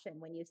compassion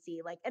when you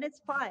see, like, and it's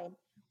fine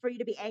for you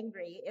to be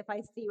angry if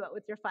I see you out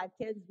with your 5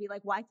 kids, be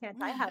like, why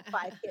can't I have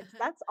 5 kids?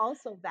 That's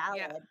also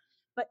valid.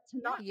 But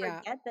to not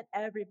forget that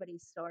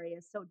everybody's story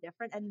is so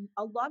different. And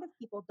a lot of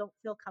people don't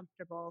feel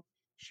comfortable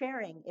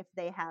sharing if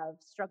they have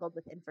struggled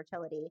with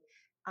infertility.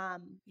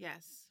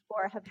 Yes.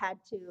 Or have had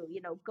to,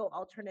 go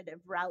alternative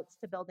routes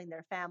to building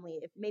their family,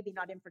 if maybe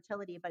not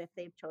infertility, but if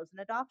they've chosen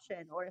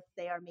adoption, or if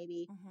they are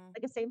maybe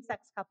like a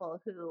same-sex couple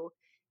who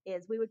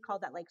we would call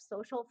that like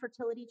social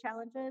fertility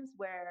challenges,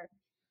 where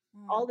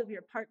all of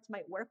your parts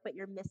might work, but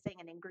you're missing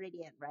an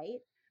ingredient, right?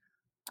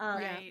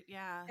 Right.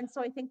 Yeah. And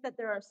so I think that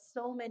there are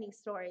so many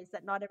stories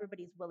that not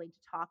everybody's willing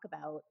to talk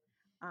about.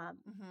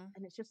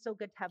 And it's just so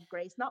good to have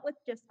grace, not with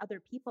just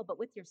other people, but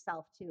with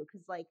yourself too.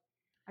 Cause like,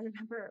 I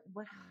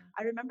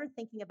remember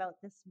thinking about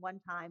this one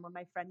time when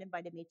my friend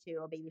invited me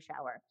to a baby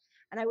shower,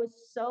 and I was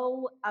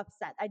so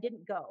upset. I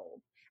didn't go,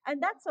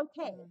 and that's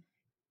okay.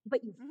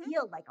 But you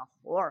feel like a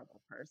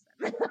horrible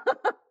person.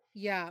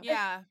 Yeah.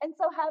 And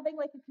so having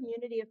like a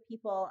community of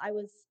people,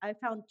 I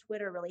found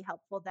Twitter really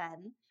helpful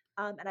then.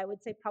 And I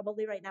would say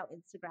probably right now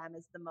Instagram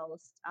is the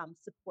most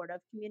supportive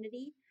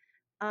community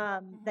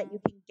that you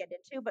can get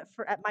into. But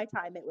at my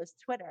time, it was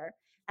Twitter,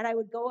 and I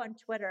would go on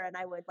Twitter and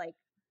I would like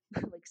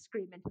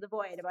scream into the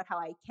void about how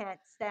I can't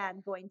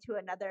stand going to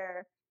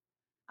another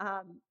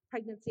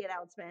pregnancy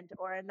announcement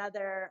or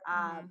another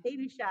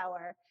baby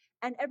shower,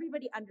 and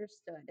everybody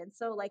understood. And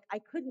so like I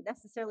couldn't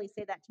necessarily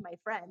say that to my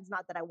friends,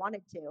 not that I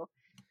wanted to.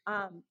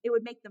 It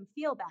would make them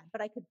feel bad,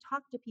 but I could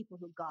talk to people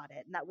who got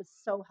it, and that was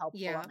so helpful.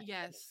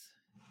 Yes.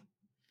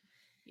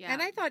 Yeah.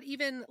 And I thought,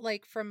 even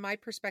like from my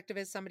perspective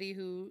as somebody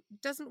who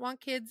doesn't want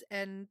kids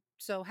and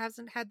so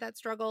hasn't had that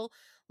struggle,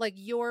 like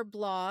your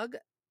blog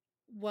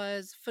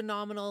was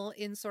phenomenal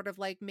in sort of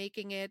like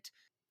making it,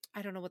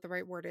 I don't know what the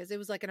right word is. It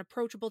was like an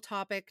approachable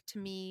topic to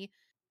me.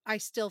 I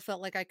still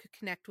felt like I could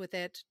connect with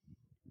it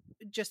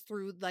just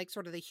through like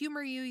sort of the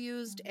humor you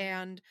used.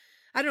 And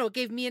I don't know, it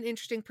gave me an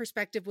interesting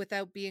perspective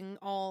without being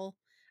all,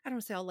 I don't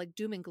want to say all like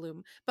doom and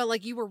gloom, but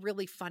like you were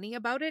really funny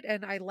about it.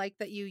 And I like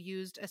that you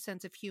used a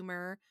sense of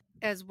humor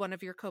as one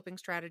of your coping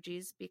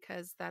strategies,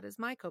 because that is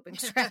my coping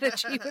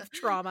strategy with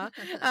trauma.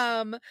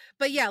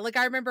 But yeah, like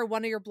I remember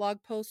one of your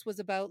blog posts was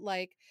about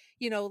like,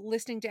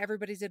 listening to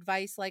everybody's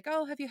advice, like,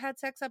 oh, have you had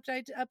sex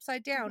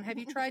upside down? Have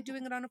you tried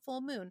doing it on a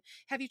full moon?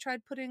 Have you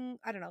tried putting,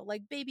 I don't know,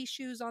 like baby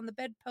shoes on the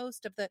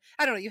bedpost of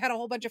I don't know, you had a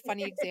whole bunch of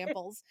funny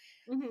examples.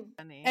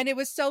 And it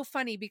was so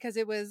funny because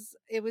it was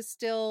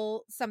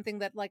still something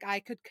that like I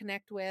could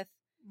connect with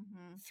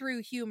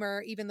through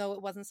humor, even though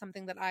it wasn't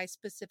something that I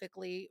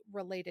specifically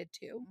related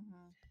to.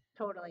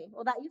 Totally.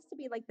 Well, that used to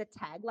be like the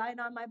tagline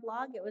on my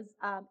blog. It was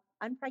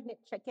unpregnant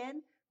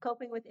chicken,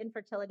 coping with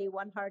infertility,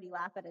 one hearty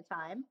laugh at a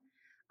time.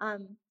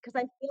 Because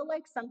I feel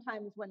like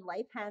sometimes when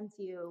life hands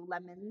you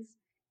lemons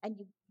and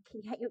you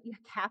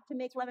have to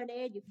make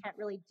lemonade, you can't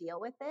really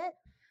deal with it.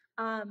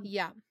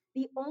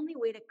 The only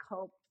way to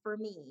cope for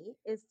me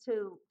is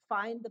to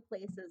find the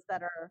places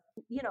that are,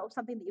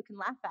 something that you can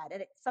laugh at.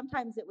 And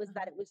sometimes it was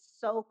that it was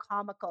so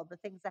comical, the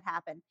things that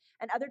happened.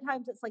 And other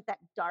times it's like that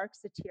dark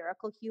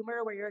satirical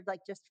humor where you're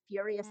like just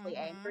furiously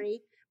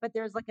angry, but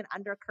there's like an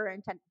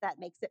undercurrent that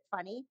makes it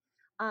funny.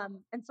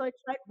 And so I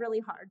tried really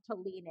hard to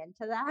lean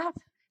into that.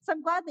 So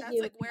I'm glad that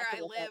that's like where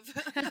I live.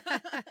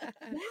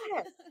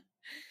 Yes.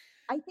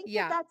 I think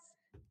Yeah. that's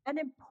an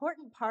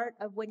important part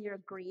of when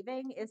you're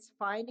grieving is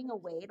finding a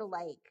way to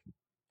like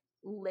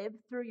live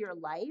through your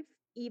life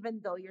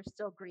even though you're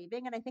still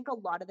grieving. And I think a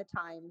lot of the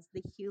times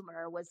the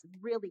humor was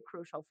really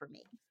crucial for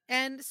me.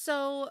 And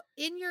so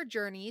in your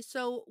journey,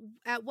 so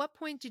at what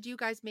point did you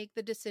guys make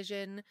the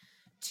decision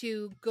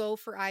to go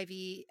for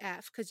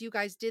IVF? Because you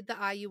guys did the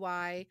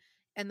IUI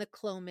and the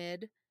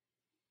Clomid,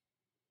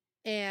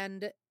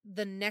 and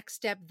the next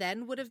step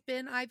then would have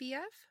been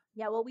IVF?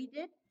 Yeah, well, we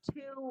did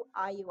 2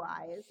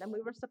 IUIs and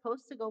we were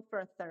supposed to go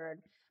for a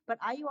third, but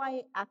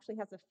IUI actually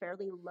has a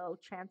fairly low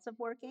chance of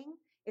working.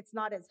 It's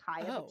not as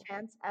high of a Oh.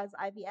 chance as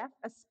IVF,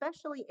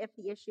 especially if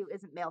the issue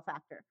isn't male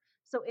factor.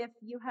 So if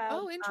you have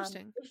Oh,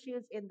 interesting.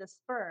 issues in the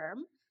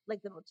sperm,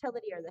 like the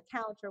motility or the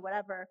count or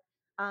whatever,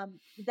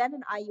 then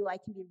an IUI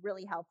can be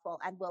really helpful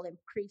and will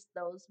increase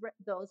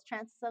those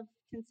chances of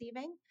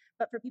conceiving.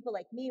 But for people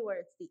like me, where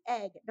it's the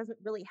egg, it doesn't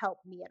really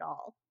help me at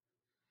all.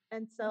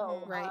 And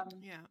so Right.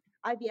 Yeah.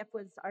 IVF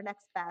was our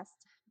next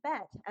best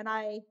bet. And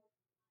I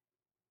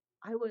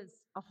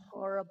was a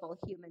horrible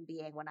human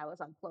being when I was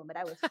on Clomid.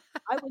 I was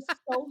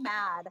so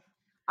mad.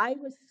 I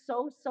was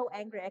so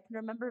angry. I can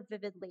remember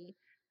vividly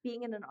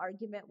being in an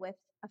argument with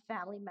a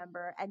family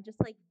member and just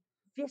like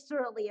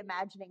viscerally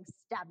imagining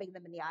stabbing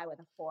them in the eye with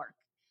a fork.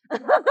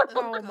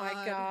 Oh my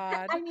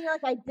God. I mean,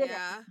 like I didn't,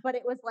 Yeah. but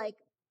it was like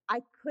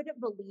I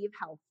couldn't believe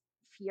how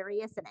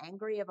furious and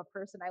angry of a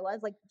person I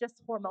was. Like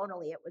just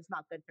hormonally, it was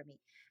not good for me.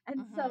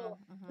 And so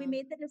we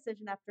made the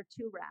decision after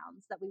 2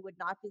 rounds that we would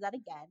not do that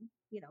again,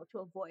 you know, to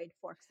avoid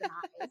forks and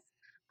eyes.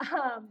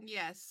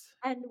 Yes.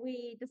 And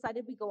we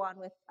decided we go on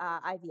with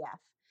IVF.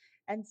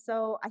 And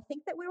so I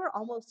think that we were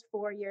almost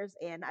 4 years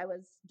in. I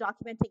was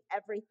documenting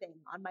everything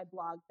on my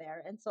blog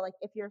there. And so, like,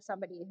 if you're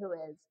somebody who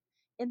is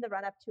in the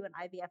run up to an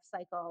IVF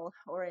cycle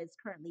or is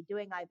currently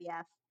doing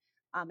IVF,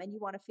 and you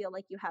want to feel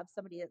like you have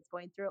somebody that's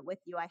going through it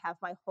with you, I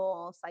have my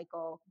whole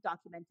cycle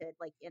documented,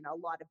 like, in a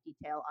lot of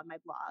detail on my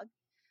blog.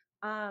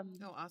 Oh,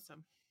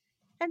 awesome.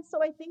 And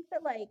so I think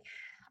that like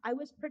I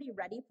was pretty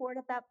ready for it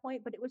at that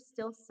point, but it was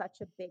still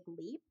such a big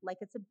leap.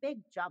 Like it's a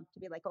big jump to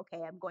be like,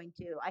 okay, I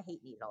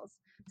hate needles,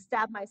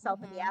 stab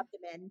myself in the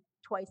abdomen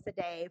twice a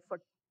day for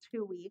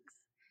 2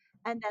 weeks,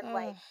 and then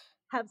like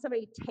have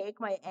somebody take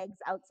my eggs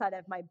outside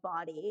of my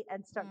body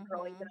and start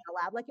growing them in a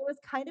lab. Like it was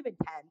kind of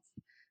intense.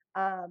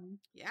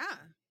 Yeah.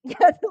 Yeah,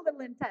 it's a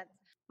little intense.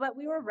 But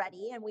we were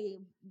ready and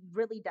we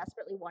really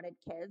desperately wanted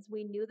kids.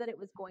 We knew that it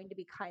was going to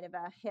be kind of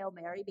a Hail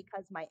Mary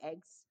because my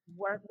eggs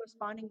weren't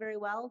responding very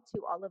well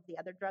to all of the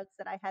other drugs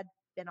that I had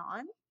been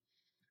on.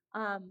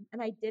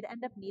 And I did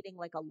end up needing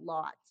like a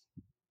lot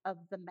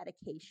of the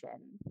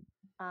medication.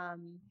 I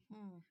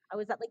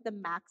was at like the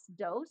max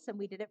dose and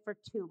we did it for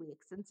 2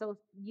 weeks. And so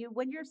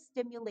when you're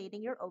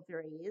stimulating your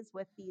ovaries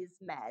with these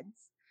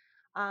meds,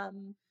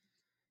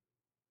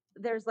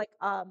 there's like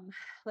a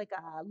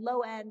low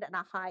end and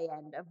a high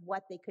end of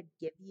what they could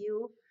give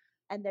you,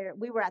 and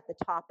we were at the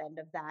top end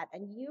of that.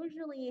 And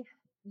usually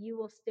you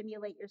will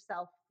stimulate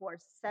yourself for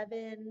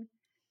 7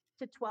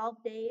 to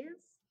 12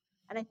 days,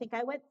 and I think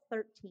I went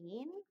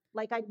 13.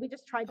 Like we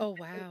just tried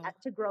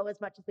to grow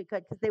as much as we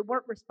could because they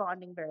weren't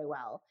responding very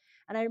well.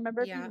 And I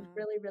remember being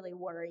really, really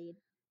worried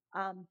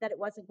that it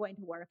wasn't going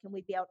to work and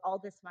we'd be out all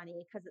this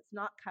money because it's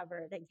not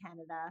covered in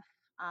Canada.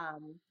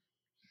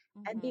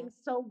 And being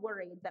so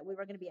worried that we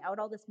were going to be out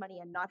all this money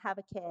and not have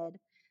a kid.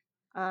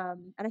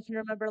 And I can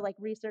remember like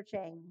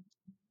researching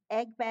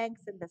egg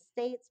banks in the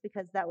States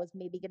because that was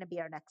maybe going to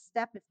be our next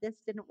step if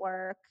this didn't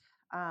work.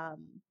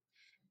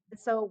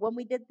 So when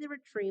we did the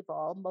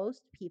retrieval,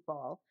 most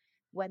people,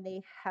 when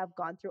they have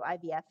gone through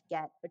IVF,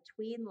 get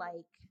between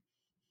like,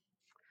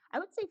 I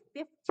would say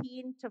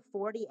 15 to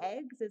 40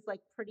 eggs is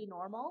like pretty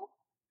normal.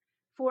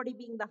 40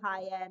 being the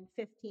high end,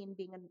 15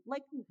 being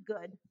like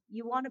good.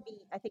 You want to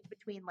be, I think,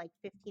 between like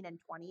 15 and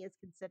 20 is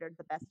considered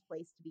the best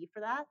place to be for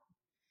that.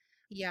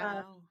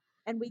 Yeah.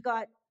 And we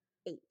got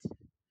 8.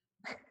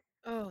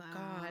 Oh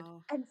God.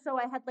 And so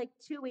I had like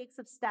 2 weeks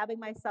of stabbing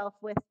myself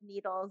with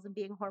needles and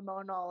being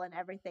hormonal and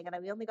everything, and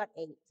we only got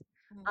 8.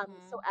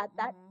 So at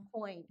that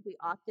point, we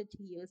opted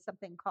to use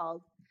something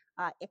called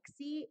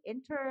ICSI,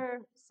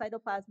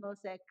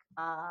 intracytoplasmic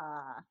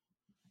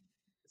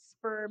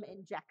sperm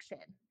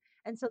injection.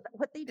 And so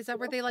what they is that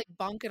where they like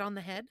bonk it on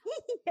the head?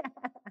 Yeah.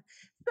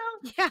 So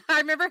yeah, I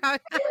remember how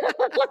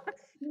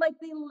like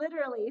they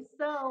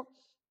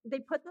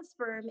put the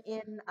sperm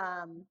in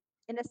a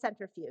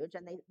centrifuge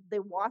and they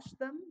wash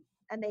them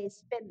and they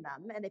spin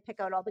them and they pick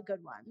out all the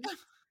good ones.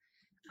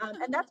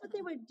 And that's what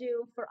they would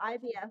do for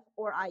IVF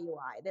or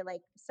IUI. They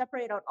like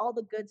separate out all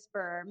the good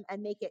sperm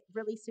and make it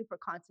really super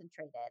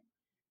concentrated.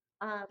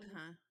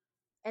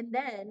 And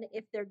then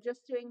if they're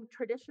just doing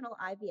traditional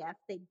IVF,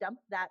 they dump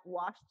that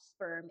washed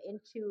sperm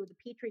into the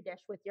Petri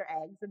dish with your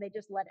eggs and they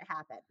just let it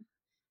happen.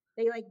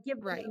 They like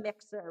give them a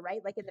mixer,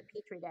 right? Like in the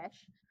Petri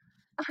dish.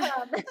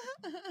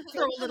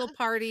 Throw a little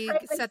party,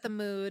 right? Set like, the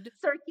mood.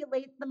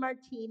 Circulate the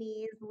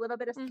martinis, a little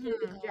bit of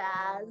smooth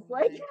jazz.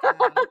 Like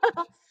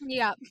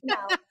yeah.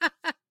 Now,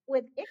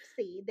 with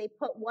ICSI, they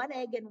put one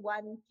egg in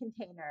one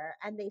container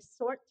and they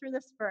sort through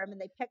the sperm and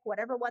they pick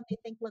whatever one they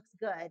think looks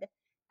good.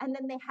 And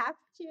then they have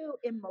to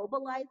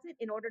immobilize it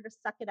in order to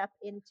suck it up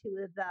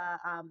into the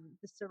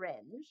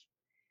syringe.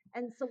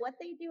 And so what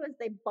they do is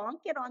they bonk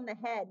it on the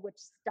head, which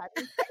stuns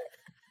it.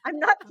 I'm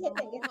not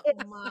kidding. It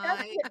stuns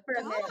my it for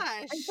a minute.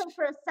 And gosh. so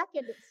for a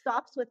second, it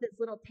stops with its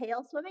little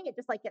tail swimming. It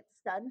just like gets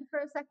stunned for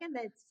a second.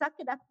 Then it suck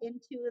it up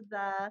into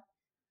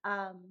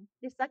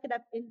they suck it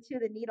up into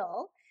the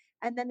needle.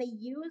 And then they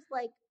use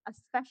like a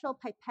special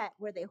pipette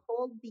where they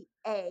hold the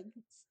egg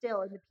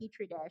still in the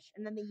petri dish.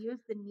 And then they use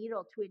the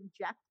needle to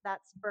inject that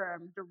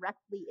sperm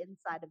directly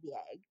inside of the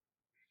egg.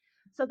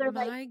 So they're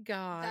like, My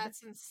God.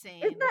 That's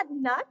insane. isn't that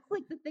nuts?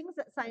 Like the things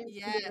that science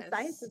can do. The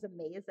science Yes. is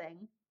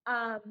amazing.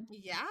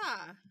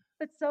 Yeah.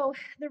 But so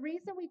the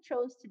reason we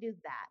chose to do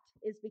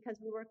that is because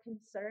we were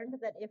concerned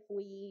that if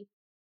we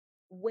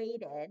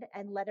waited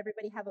and let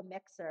everybody have a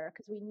mixer,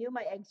 because we knew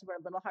my eggs were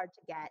a little hard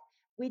to get,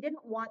 we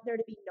didn't want there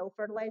to be no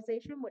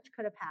fertilization, which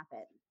could have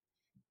happened.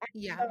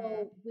 Yeah.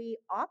 So we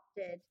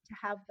opted to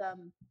have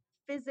them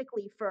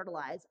physically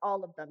fertilize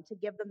all of them to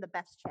give them the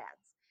best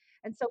chance.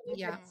 And so we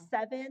Yeah. had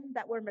 7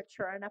 that were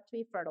mature enough to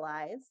be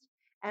fertilized,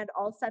 and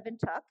all 7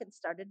 took and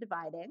started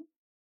dividing.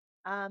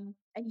 And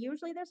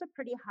usually there's a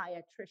pretty high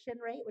attrition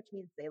rate, which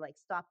means they like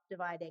stop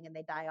dividing and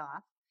they die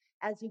off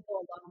as you go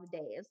along the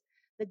days.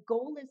 The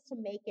goal is to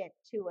make it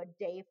to a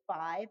day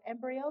 5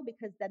 embryo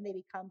because then they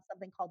become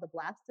something called a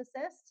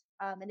blastocyst.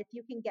 And if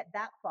you can get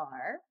that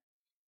far,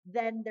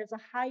 then there's a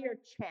higher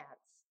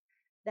chance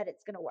that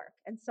it's going to work.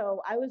 And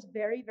so I was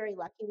very, very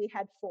lucky. We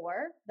had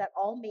 4 that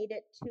all made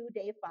it to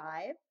day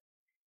 5,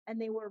 and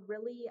they were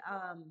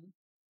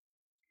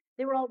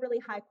all really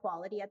high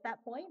quality at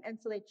that point. And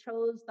so they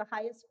chose the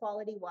highest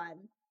quality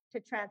one to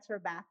transfer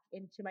back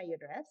into my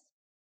uterus.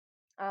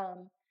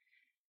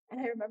 And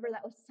I remember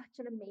that was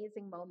such an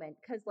amazing moment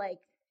because, like,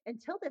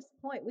 until this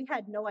point, we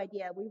had no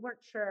idea. We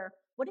weren't sure.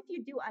 What if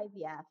you do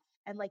IVF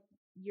and, like,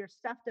 your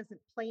stuff doesn't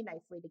play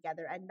nicely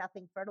together and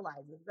nothing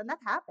fertilizes? And that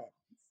happens.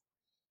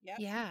 Yep.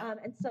 Yeah.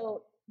 And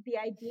so the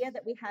idea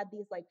that we had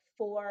these, like,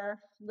 4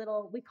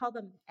 little, we call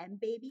them M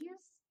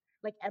babies,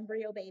 like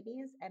embryo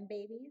babies, M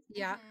babies.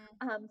 Yeah.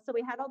 So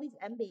we had all these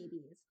M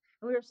babies,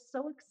 and we were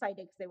so excited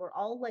because they were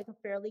all like a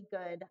fairly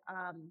good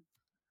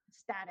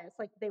status,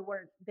 like they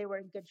were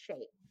in good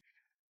shape.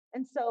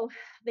 And so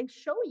they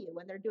show you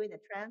when they're doing the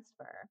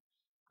transfer.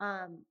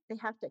 They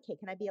have to. Okay,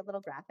 can I be a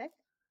little graphic?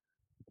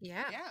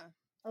 Yeah. Yeah.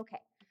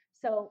 Okay.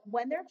 So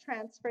when they're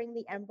transferring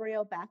the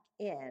embryo back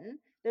in,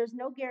 there's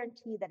no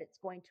guarantee that it's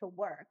going to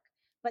work,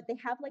 but they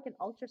have like an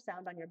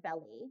ultrasound on your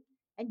belly,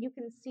 and you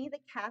can see the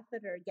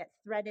catheter get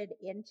threaded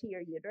into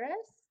your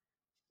uterus.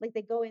 Like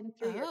they go in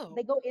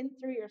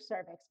through your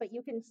cervix, but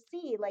you can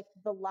see like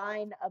the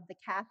line of the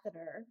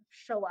catheter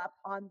show up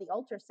on the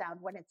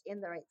ultrasound when it's in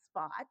the right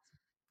spot.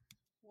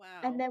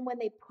 Wow. And then when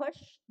they push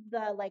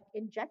the like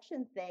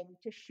injection thing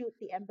to shoot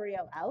the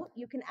embryo out,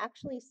 you can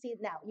actually see,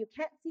 now you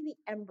can't see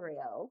the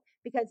embryo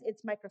because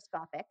it's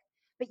microscopic,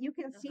 but you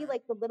can see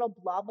like the little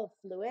blob of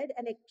fluid,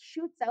 and it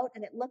shoots out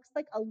and it looks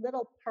like a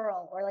little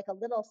pearl or like a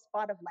little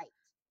spot of light.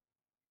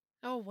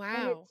 Oh, And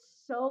wow. it's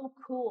so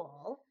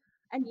cool.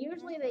 And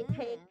usually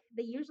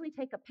they usually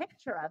take a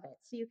picture of it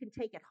so you can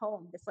take it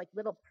home, this like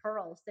little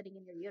pearl sitting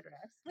in your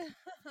uterus.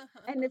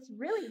 And it's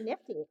really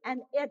nifty.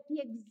 And at the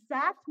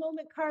exact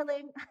moment,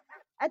 Carling,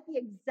 at the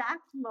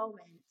exact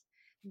moment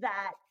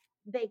that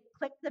they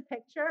clicked the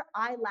picture,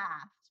 I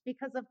laughed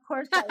because of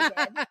course I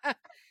did.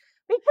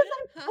 Because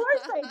of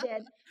course I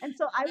did. And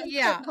so I was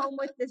sent home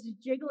with this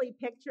jiggly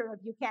picture of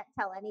you can't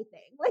tell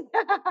anything.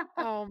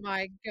 Oh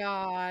my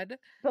God.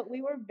 But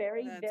we were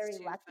very, That's very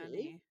too lucky.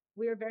 funny.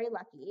 We were very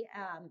lucky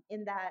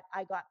in that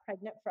I got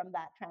pregnant from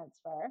that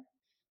transfer.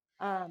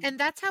 And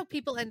that's how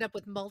people end up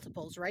with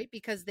multiples, right?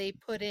 Because they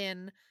put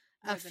in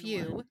a More than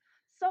few. one.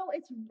 So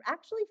it's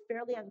actually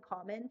fairly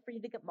uncommon for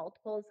you to get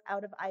multiples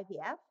out of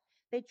IVF.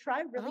 They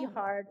try really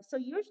hard. So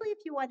usually if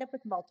you wind up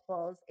with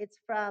multiples, it's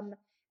from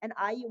an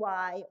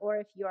IUI, or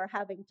if you're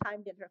having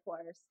timed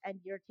intercourse and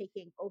you're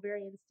taking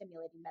ovarian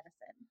stimulating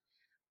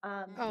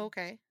medicine. Oh,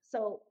 okay.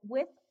 So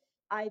with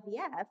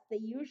IVF, they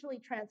usually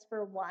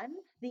transfer 1.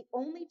 The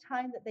only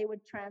time that they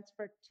would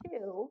transfer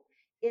 2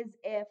 is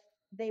if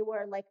they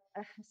were like,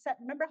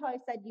 remember how I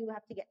said you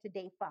have to get to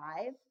day 5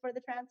 for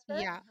the transfer?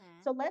 Yeah.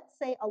 So let's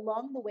say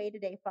along the way to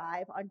day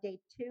 5, on day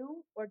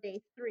 2 or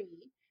day 3,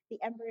 the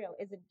embryo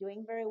isn't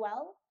doing very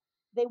well.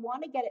 They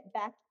want to get it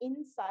back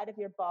inside of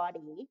your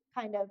body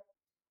kind of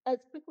as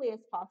quickly as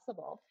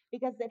possible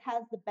because it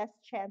has the best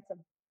chance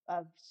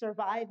of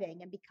surviving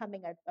and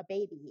becoming a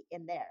baby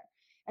in there.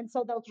 And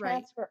so they'll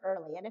transfer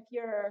early. And if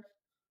you're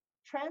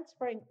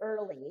transferring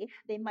early,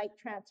 they might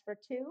transfer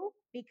 2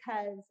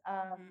 because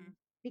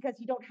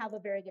you don't have a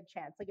very good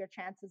chance. Like your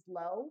chance is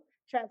low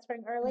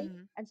transferring early.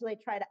 And so they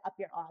try to up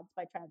your odds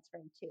by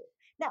transferring 2.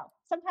 Now,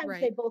 sometimes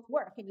they both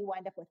work and you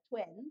wind up with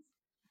twins.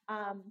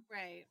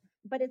 Right.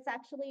 But it's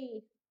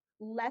actually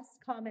less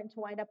common to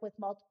wind up with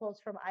multiples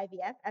from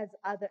IVF as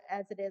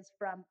it is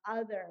from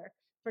other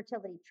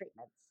fertility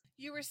treatments.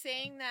 You were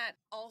saying that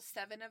all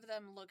 7 of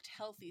them looked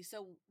healthy.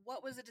 So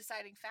what was the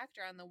deciding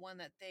factor on the one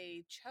that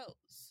they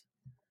chose?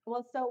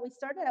 Well, so we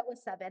started out with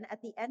 7.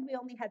 At the end, we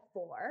only had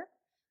 4.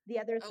 The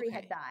other 3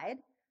 had Okay. died.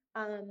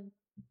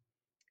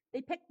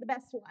 They picked the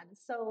best one.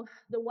 So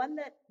the one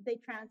that they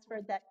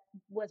transferred that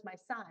was my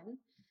son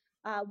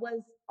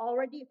was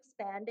already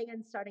expanding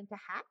and starting to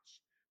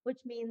hatch,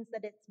 which means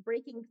that it's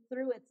breaking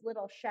through its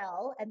little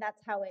shell, and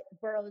that's how it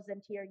burrows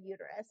into your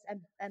uterus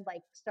and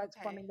like starts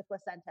Okay. forming the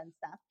placenta and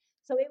stuff.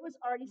 So it was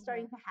already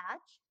starting Mhm. to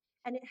hatch,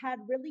 and it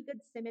had really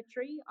good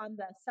symmetry on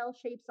the cell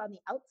shapes on the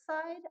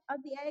outside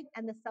of the egg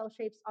and the cell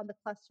shapes on the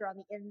cluster on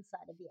the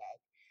inside of the egg.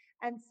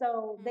 And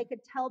so they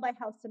could tell by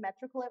how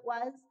symmetrical it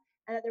was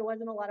and that there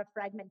wasn't a lot of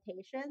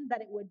fragmentation,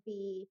 that it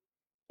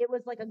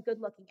was like a good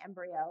looking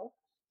embryo.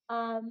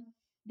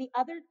 The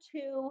other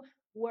 2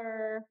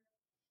 were,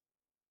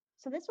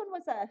 so this one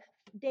was a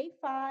day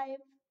 5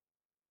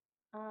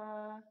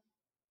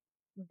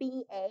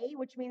 BA,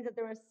 which means that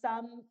there was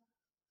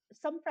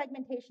some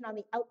fragmentation on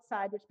the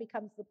outside, which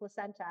becomes the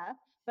placenta,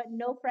 but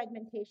no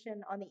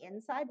fragmentation on the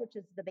inside, which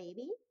is the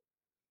baby.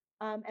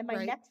 And my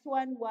Right. next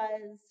one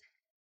was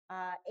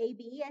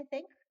AB, I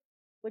think,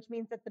 which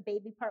means that the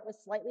baby part was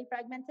slightly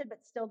fragmented,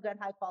 but still good,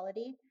 high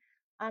quality.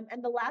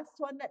 And the last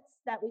one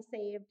that we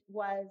saved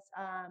was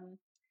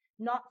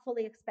not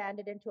fully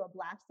expanded into a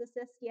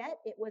blastocyst yet.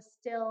 It was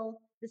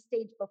still the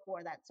stage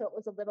before that, so it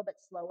was a little bit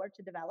slower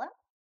to develop.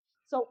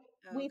 So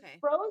we Okay.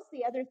 froze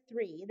the other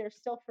 3. They're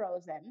still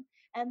frozen,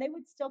 and they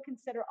would still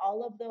consider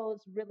all of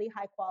those really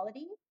high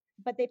quality,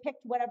 but they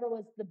picked whatever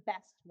was the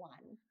best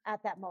one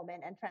at that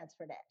moment and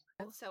transferred it.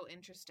 That's so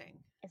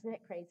interesting. Isn't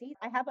it crazy?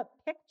 I have a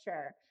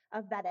picture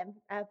of that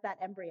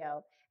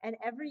embryo, and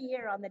every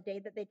year on the day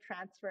that they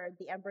transferred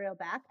the embryo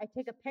back, I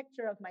take a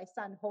picture of my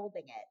son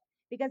holding it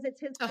because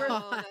it's his first.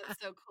 Oh, that's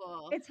so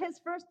cool. It's his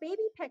first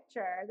baby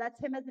picture. That's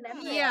him as an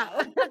embryo.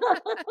 Yeah.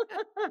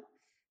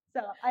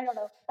 So I don't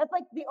know. That's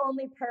like the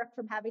only perk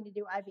from having to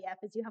do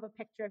IVF is you have a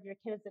picture of your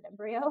kid as an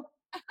embryo.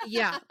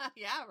 Yeah.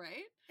 Yeah,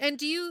 right? And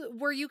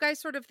were you guys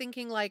sort of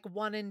thinking like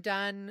one and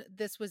done,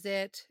 this was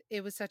it?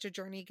 It was such a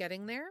journey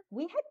getting there?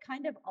 We had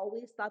kind of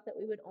always thought that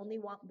we would only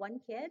want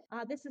one kid.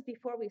 This is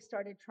before we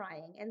started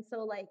trying. And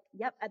so like,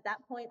 yep, at that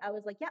point I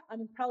was like, yeah,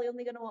 I'm probably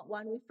only going to want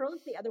one. We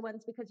froze the other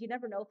ones because you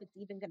never know if it's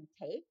even going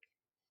to take.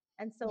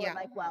 And so Yeah.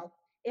 we're like, well,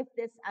 if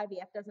this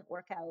IVF doesn't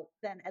work out,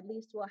 then at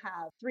least we'll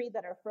have 3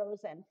 that are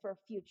frozen for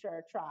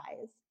future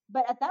tries.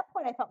 But at that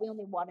point, I thought we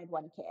only wanted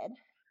one kid.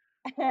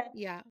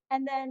 Yeah.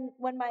 And then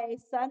when my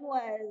son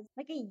was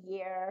like a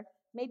year,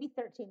 maybe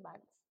 13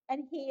 months,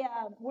 and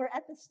we're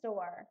at the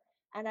store,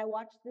 and I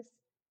watched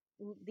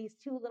these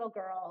 2 little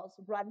girls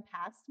run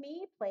past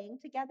me playing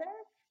together,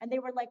 and they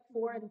were like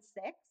 4 and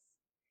 6,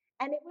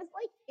 and it was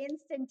like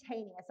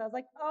instantaneous. I was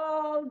like,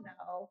 oh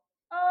no.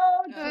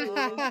 Oh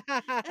geez.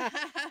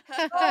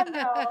 Oh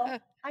no,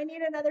 I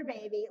need another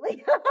baby.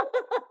 Like,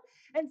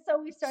 and so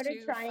we started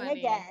Too trying funny.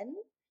 again.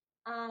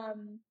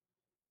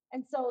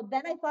 And so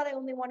then I thought I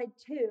only wanted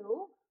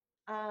 2.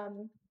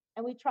 And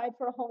we tried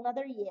for a whole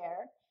nother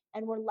year,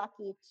 and we're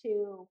lucky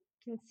to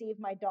conceive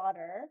my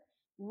daughter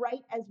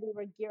right as we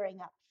were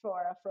gearing up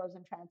for a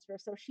frozen transfer.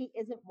 So she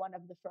isn't one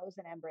of the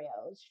frozen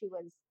embryos. She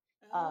was,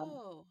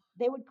 Oh.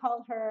 they would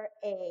call her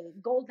a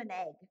golden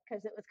egg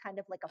because it was kind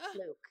of like a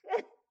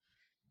fluke.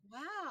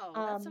 Wow,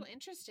 that's so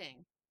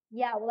interesting.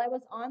 Yeah, well, I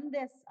was on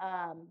this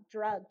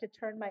drug to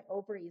turn my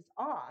ovaries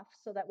off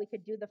so that we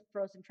could do the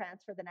frozen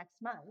transfer the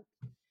next month.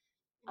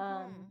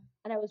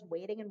 And I was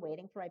waiting and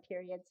waiting for my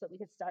period so that we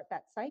could start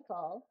that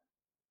cycle.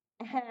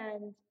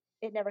 And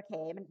it never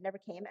came and it never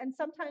came. And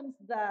sometimes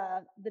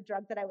the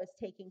drug that I was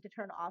taking to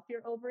turn off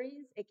your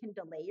ovaries, it can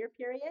delay your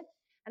period.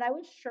 And I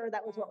was sure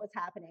that was what was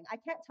happening. I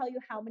can't tell you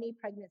how many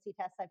pregnancy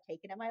tests I've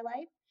taken in my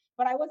life,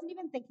 but I wasn't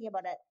even thinking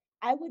about it.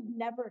 I would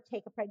never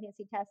take a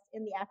pregnancy test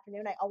in the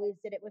afternoon. I always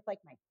did it with like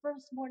my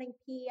first morning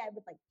pee. I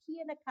would like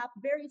pee in a cup,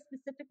 very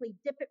specifically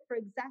dip it for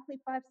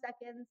exactly 5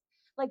 seconds.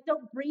 Like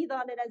don't breathe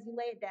on it as you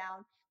lay it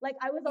down. Like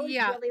I was always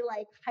really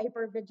like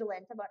hyper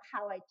vigilant about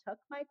how I took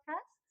my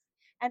tests.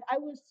 And I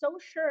was so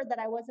sure that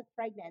I wasn't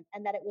pregnant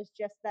and that it was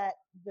just that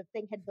the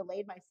thing had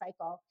delayed my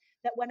cycle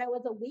that when I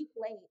was a week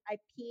late, I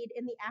peed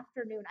in the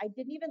afternoon. I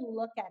didn't even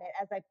look at it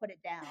as I put it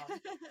down.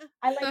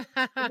 I like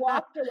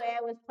walked away.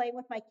 I was playing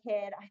with my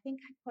kid. I think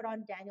I put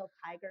on Daniel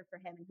Tiger for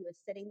him and he was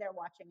sitting there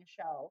watching a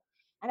show.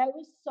 And I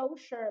was so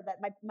sure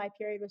that my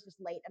period was just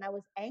late and I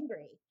was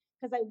angry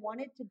because I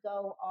wanted to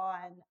go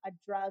on a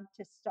drug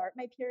to start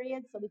my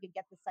period so we could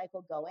get the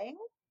cycle going.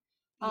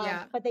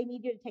 But they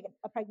need you to take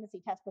a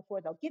pregnancy test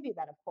before they'll give you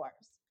that, of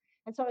course.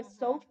 And so I was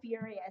so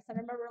furious. And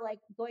I remember like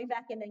going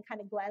back in and kind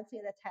of glancing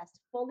at the test,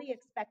 fully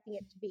expecting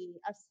it to be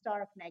a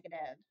stark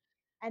negative.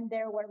 And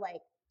there were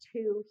like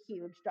 2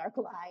 huge dark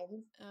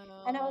lines.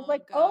 And I was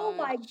like, oh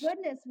my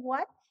goodness,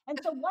 what? And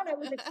so 1, I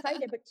was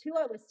excited, but 2,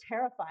 I was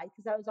terrified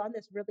because I was on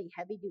this really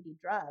heavy duty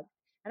drug.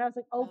 And I was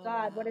like, oh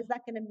God, what is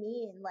that going to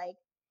mean? Like,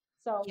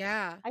 so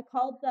I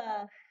called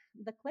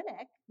the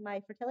clinic,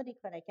 my fertility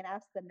clinic, and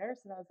asked the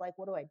nurse, and I was like,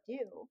 what do I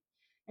do?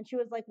 And she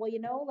was like, well,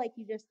 like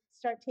you just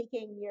start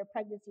taking your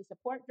pregnancy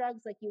support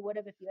drugs like you would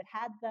have if you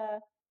had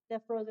the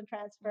frozen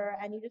transfer,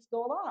 and you just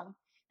go along.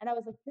 And I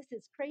was like, this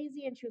is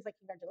crazy. And she was like,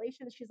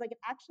 congratulations. She's like, it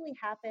actually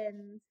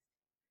happens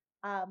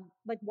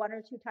like 1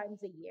 or 2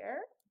 times a year.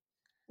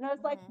 And I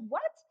was like,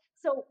 what?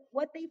 So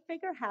what they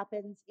figure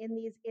happens in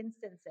these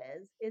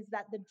instances is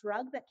that the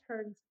drug that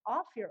turns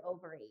off your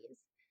ovaries,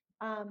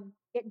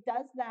 it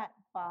does that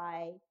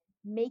by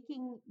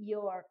making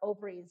your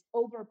ovaries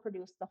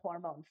overproduce the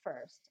hormone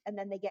first. And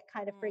then they get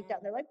kind of freaked out.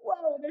 And they're like,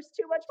 whoa, there's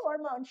too much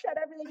hormone. Shut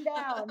everything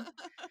down.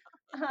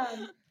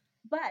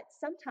 But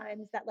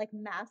sometimes that like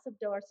massive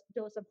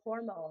dose of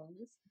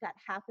hormones that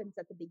happens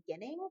at the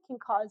beginning can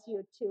cause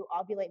you to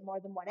ovulate more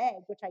than one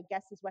egg, which I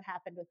guess is what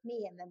happened with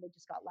me. And then we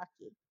just got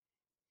lucky.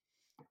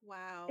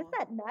 Wow. Isn't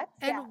that nuts?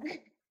 And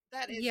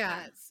That is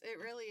nuts. It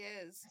really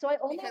is. So I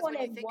only because wanted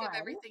when you think one. of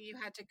everything you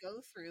had to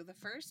go through the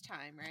first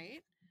time,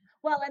 right?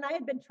 Well, and I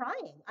had been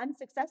trying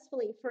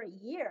unsuccessfully for a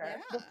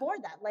year before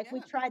that. Like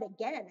we tried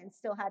again and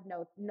still had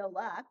no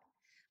luck.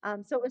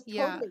 So it was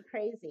totally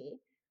crazy.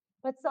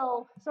 But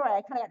so, sorry,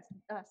 I kind of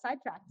got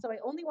sidetracked. So I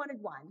only wanted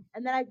one,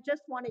 and then I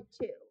just wanted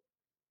 2.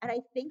 And I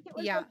think it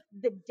was like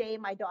the day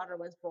my daughter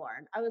was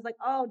born. I was like,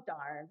 oh,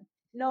 darn.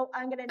 No,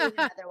 I'm going to need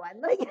another one.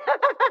 Like,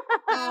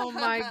 oh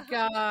my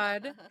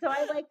God. So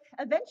I like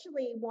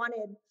eventually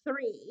wanted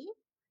 3,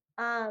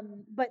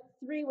 but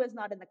 3 was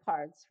not in the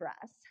cards for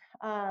us.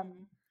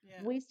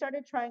 We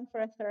started trying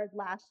for a 3rd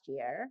last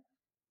year.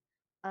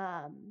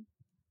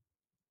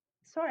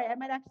 Sorry, I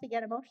might actually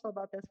get emotional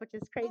about this, which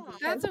is crazy.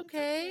 That's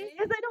okay.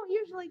 Because I don't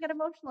usually get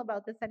emotional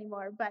about this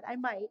anymore, but I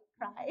might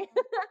cry.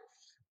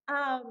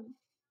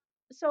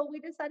 So we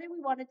decided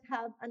we wanted to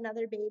have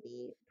another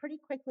baby pretty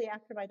quickly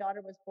after my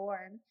daughter was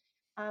born.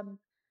 And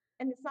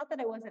it's not that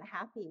I wasn't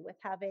happy with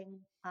having,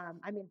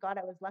 I mean, God,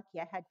 I was lucky.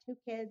 I had 2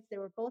 kids. They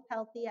were both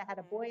healthy. I had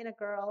a boy and a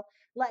girl.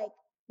 Like,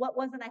 what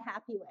wasn't I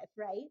happy with,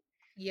 right?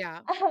 Yeah.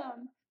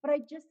 But I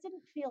just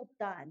didn't feel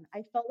done.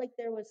 I felt like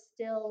there was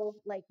still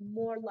like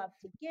more love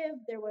to give.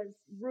 There was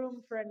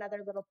room for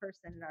another little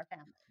person in our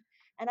family.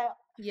 And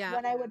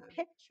when I would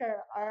picture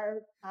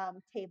our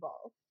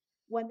table,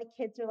 when the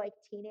kids are like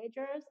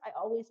teenagers, I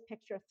always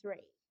picture 3.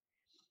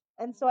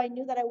 And so I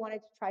knew that I wanted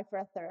to try for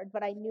a 3rd,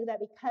 but I knew that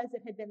because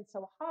it had been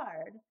so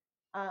hard,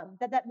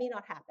 that may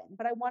not happen,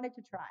 but I wanted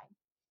to try.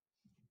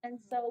 And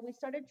so we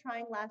started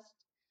trying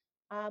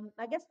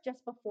I guess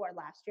just before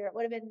last year. It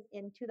would have been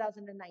in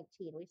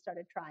 2019 we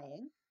started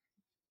trying.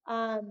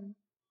 And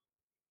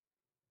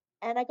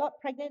I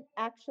got pregnant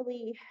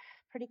actually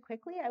pretty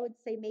quickly. I would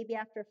say maybe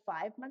after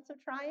 5 months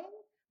of trying,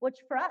 which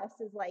for us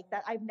is like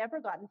that. I've never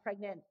gotten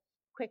pregnant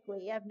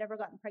quickly. I've never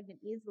gotten pregnant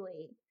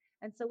easily.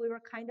 And so we were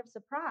kind of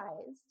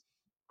surprised.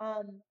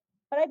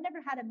 But I'd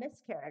never had a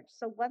miscarriage.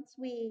 So once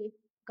we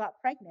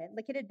got pregnant,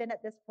 like it had been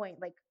at this point,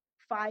 like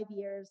 5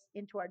 years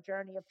into our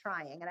journey of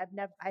trying, and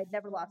I had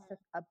never lost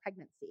a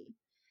pregnancy.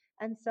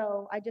 And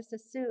so I just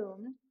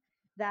assumed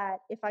that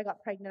if I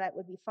got pregnant, it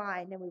would be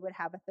fine and we would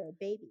have a 3rd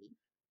baby.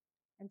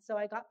 And so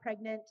I got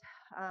pregnant.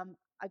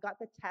 I got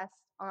the test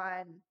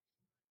on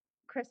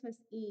Christmas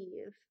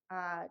Eve,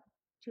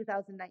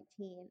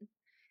 2019.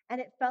 And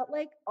it felt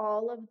like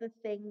all of the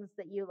things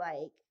that you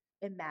like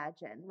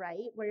imagine,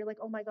 right? Where you're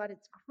like, oh my God,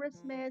 it's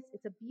Christmas.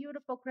 It's a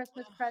beautiful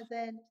Christmas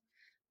present.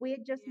 We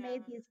had just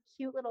made these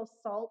cute little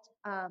salt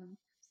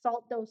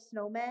dough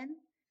snowmen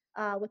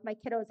with my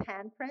kiddo's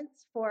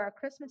handprints for our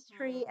Christmas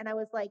tree. And I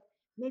was like,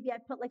 maybe I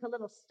put like a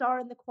little star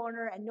in the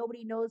corner and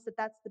nobody knows that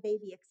that's the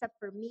baby except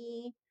for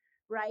me,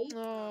 right?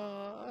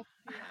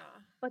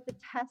 But the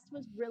test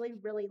was really,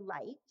 really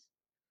light.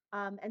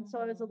 And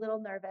so I was a little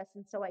nervous,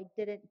 and so I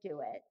didn't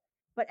do it.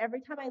 But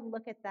every time I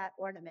look at that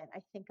ornament,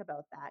 I think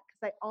about that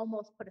because I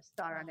almost put a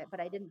star on it, but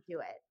I didn't do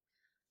it.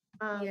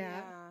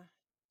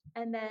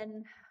 And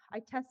then I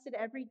tested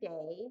every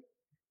day,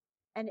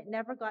 and it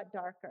never got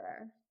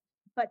darker.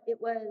 But it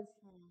was,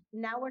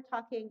 now we're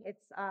talking,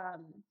 it's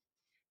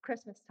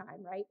Christmas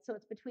time, right? So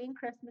it's between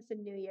Christmas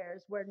and New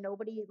Year's where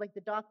nobody, like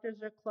the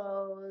doctors are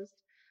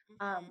closed.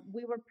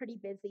 We were pretty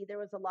busy. There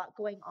was a lot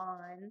going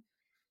on.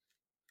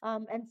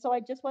 And so I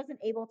just wasn't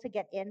able to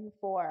get in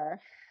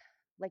for,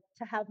 like,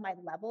 to have my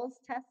levels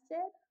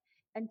tested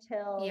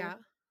until,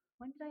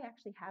 when did I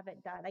actually have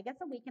it done? I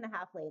guess a week and a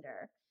half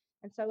later.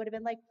 And so I would have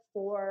been like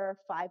 4 or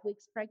 5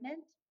 weeks pregnant.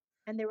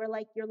 And they were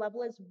like, your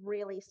level is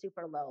really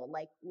super low,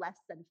 like less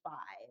than 5.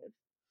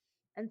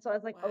 And so I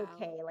was like,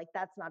 okay, like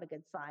that's not a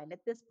good sign.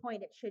 At this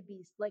point, it should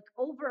be like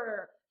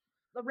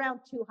around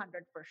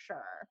 200 for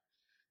sure.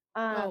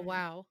 Oh,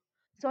 wow.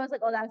 So I was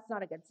like, oh, that's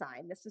not a good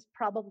sign. This is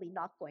probably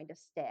not going to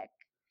stick.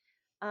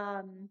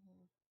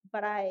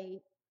 But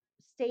I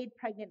stayed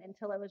pregnant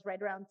until I was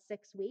right around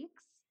 6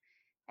 weeks.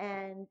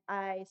 And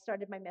I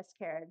started my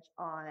miscarriage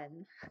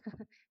on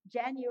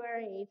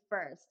January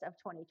 1st of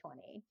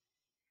 2020.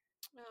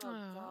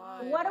 Oh,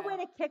 God. What a way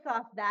to kick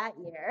off that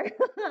year.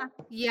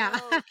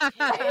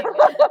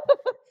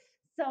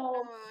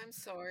 So I'm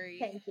sorry.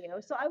 Thank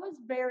you. So that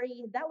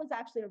was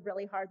actually a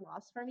really hard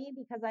loss for me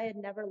because I had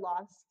never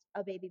lost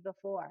a baby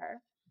before.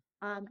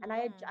 And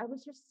I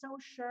was just so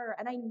sure,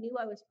 and I knew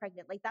I was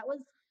pregnant. Like that was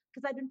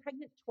because I'd been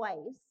pregnant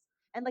twice,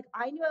 and like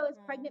I knew I was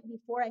pregnant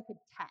before I could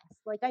test.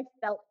 Like I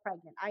felt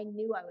pregnant. I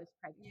knew I was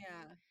pregnant.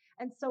 Yeah.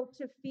 And so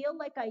to feel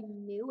like I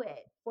knew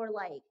it for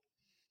like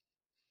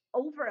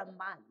over a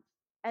month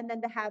and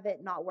then to have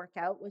it not work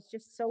out was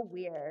just so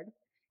weird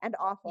and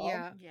awful.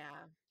 Yeah.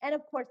 Yeah. And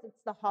of course,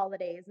 it's the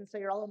holidays, and so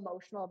you're all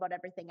emotional about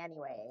everything,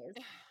 anyways.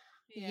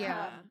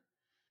 Yeah.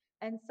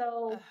 And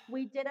so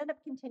we did end up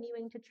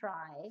continuing to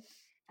try,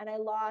 and I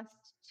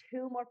lost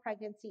 2 more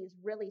pregnancies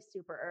really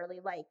super early,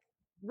 like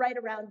right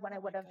around when I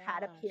would have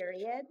had a gosh.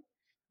 period.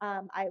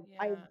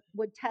 I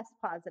would test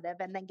positive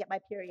and then get my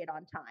period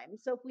on time.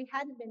 So if we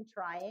hadn't been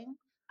trying,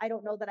 I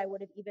don't know that I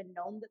would have even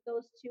known that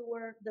the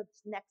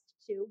next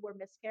 2 were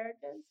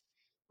miscarriages.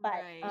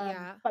 But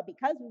Right. but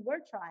because we were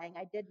trying,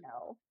 I did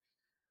know.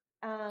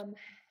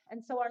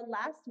 And so our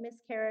last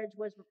miscarriage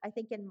was, I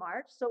think, in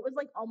March. So it was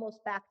like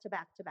almost back to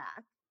back to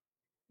back.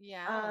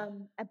 Yeah.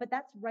 But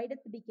that's right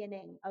at the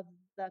beginning of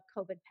the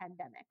COVID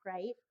pandemic,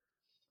 right?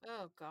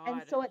 Oh And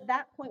God. so at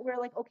that point, we are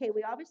like, okay,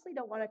 we obviously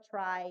don't want to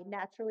try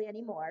naturally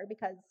anymore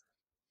because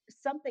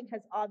something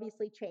has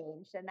obviously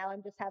changed, and now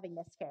I'm just having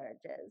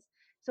miscarriages.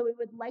 So we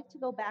would like to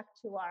go back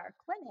to our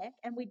clinic,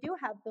 and we do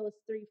have those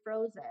 3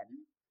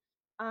 frozen.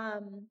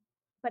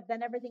 But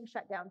then everything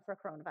shut down for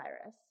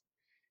coronavirus.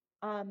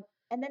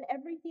 And then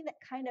everything that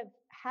kind of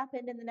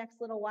happened in the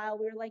next little while,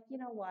 we were like, you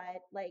know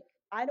what? Like,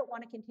 I don't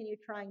want to continue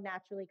trying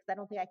naturally because I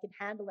don't think I could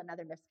handle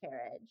another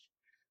miscarriage.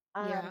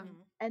 Yeah.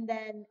 And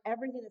then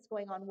everything that's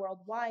going on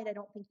worldwide, I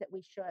don't think that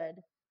we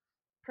should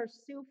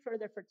pursue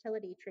further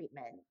fertility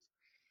treatment.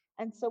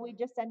 And so we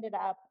just ended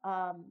up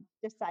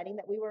deciding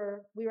that we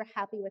were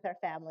happy with our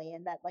family,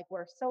 and that like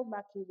we're so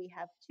lucky. We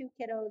have 2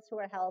 kiddos who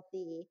are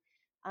healthy.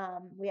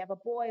 We have a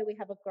boy, we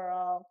have a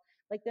girl.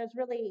 Like there's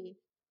really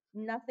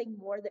nothing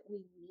more that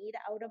we need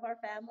out of our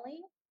family.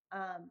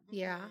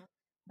 Yeah.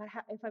 But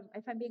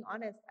if I'm being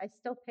honest, I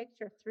still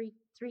picture three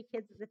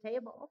kids at the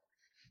table,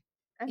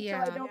 and so I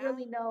Yeah. don't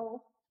really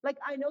know. Like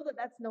I know that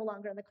that's no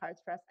longer in the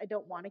cards for us. I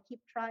don't want to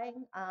keep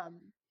trying.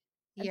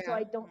 And so Yeah.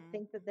 I don't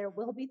think that there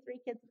will be 3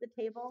 kids at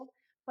the table,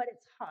 but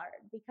it's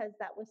hard because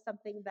that was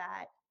something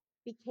that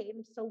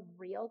became so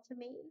real to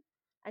me.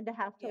 And to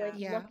have to like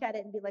Yeah. look at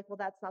it and be like, well,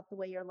 that's not the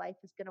way your life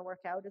is going to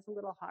work out is a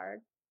little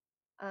hard.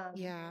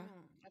 Yeah.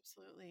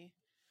 Absolutely.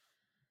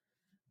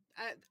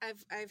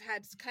 I've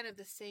had kind of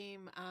the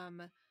same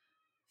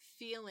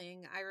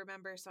feeling. I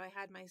remember, so I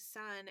had my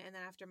son, and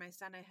then after my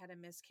son I had a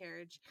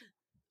miscarriage.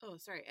 Oh,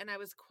 sorry. And I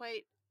was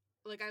quite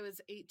like I was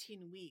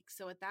 18 weeks.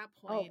 So at that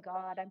Oh point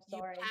God, I'm you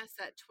sorry. pass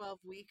that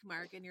 12-week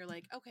mark and you're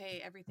like,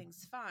 okay,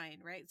 everything's fine,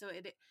 right? So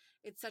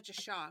it's such a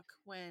shock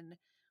when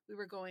we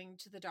were going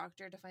to the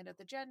doctor to find out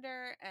the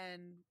gender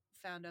and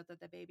found out that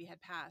the baby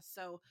had passed.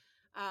 So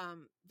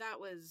that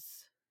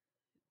was,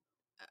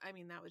 I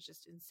mean, that was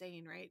just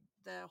insane, right?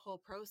 The whole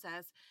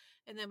process.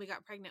 And then we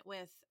got pregnant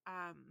with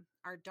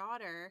our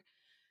daughter.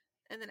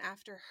 And then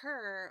after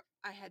her,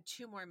 I had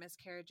 2 more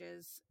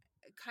miscarriages,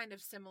 kind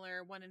of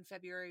similar, one in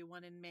February,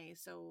 one in May.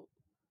 So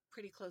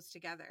pretty close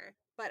together.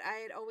 But I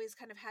had always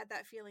kind of had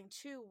that feeling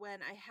too when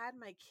I had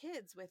my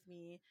kids with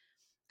me.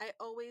 I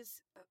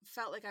always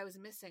felt like I was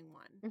missing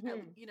one.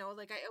 You know,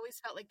 like I always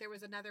felt like there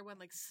was another one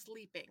like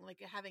sleeping,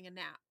 like having a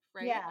nap,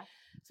 right? Yeah.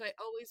 So I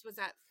always was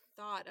that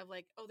thought of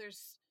like, oh,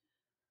 there's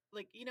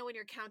like, you know, when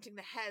you're counting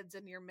the heads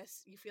and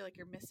you feel like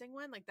you're missing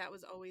one, like that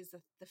was always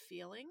the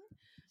feeling.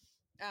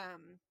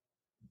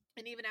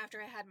 And even after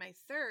I had my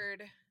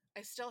third,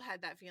 I still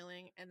had that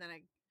feeling, and then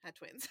I had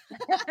twins. And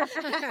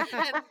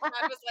I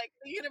was like,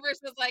 the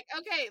universe was like,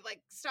 okay, like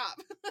stop.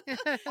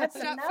 That's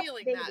Stop enough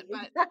feeling babies.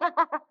 that.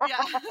 But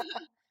yeah.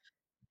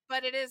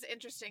 But it is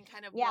interesting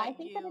kind of Yeah, what I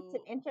think that it's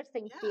an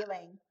interesting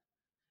feeling.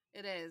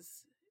 It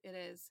is. It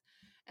is.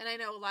 And I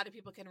know a lot of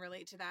people can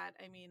relate to that.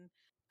 I mean,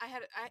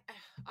 I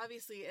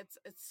obviously it's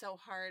so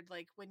hard.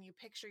 Like when you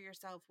picture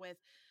yourself with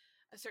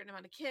a certain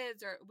amount of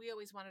kids, or we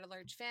always wanted a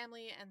large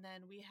family, and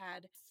then we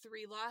had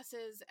 3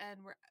 losses, and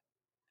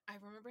I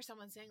remember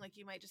someone saying like,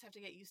 you might just have to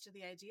get used to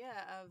the idea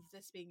of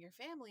this being your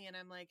family. And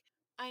I'm like,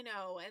 I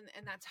know.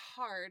 And that's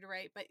hard.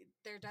 Right. But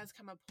there does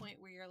come a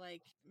point where you're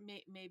like,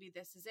 maybe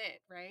this is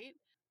it. Right.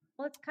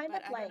 Well, it's kind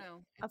But of I don't like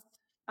know.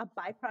 a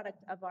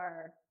byproduct of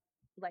our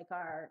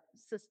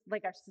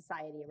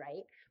society,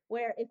 right?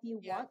 Where if you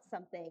want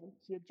something,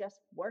 you just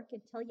work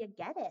until you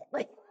get it.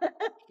 Like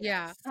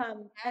Yeah.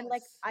 and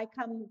like I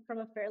come from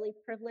a fairly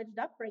privileged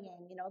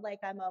upbringing, you know, like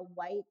I'm a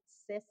white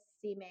cis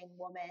seeming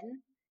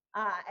woman.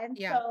 And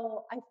Yeah.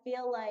 so I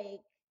feel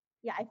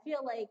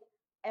like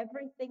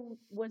everything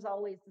was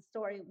always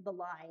the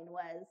line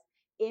was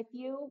if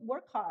you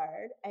work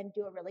hard and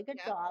do a really good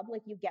job,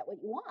 like you get what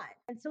you want.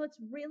 And so it's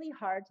really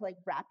hard to like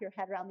wrap your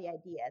head around the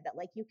idea that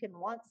like you can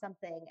want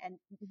something and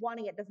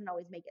wanting it doesn't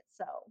always make it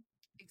so.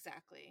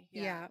 Exactly.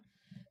 Yeah.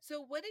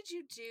 So what did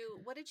you do?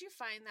 What did you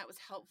find that was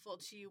helpful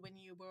to you when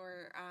you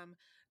were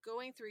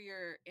going through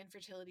your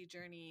infertility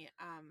journey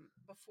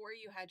before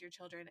you had your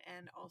children,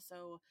 and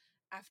also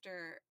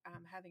after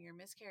having your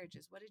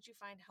miscarriages? What did you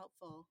find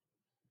helpful?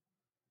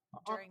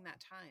 during that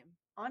time?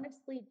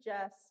 Honestly,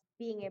 just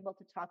being able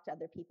to talk to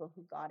other people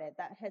who got it,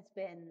 that has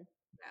been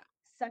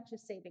such a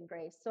saving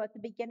grace. So at the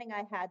beginning,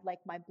 I had like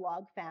my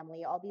blog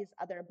family, all these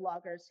other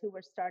bloggers who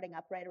were starting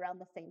up right around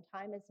the same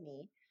time as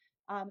me.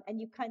 And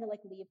you kind of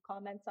like leave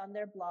comments on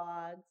their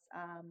blogs,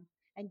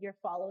 and you're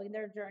following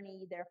their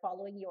journey, they're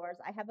following yours.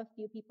 I have a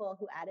few people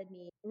who added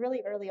me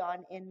really early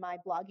on in my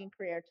blogging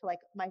career to like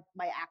my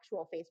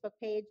actual Facebook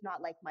page,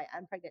 not like my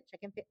Unpregnant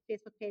Chicken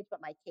Facebook page,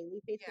 but my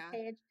Kaylee Facebook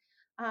page.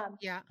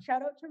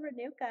 Shout out to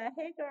Renuka.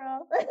 Hey,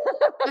 girl.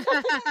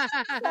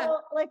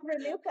 So, like,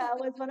 Renuka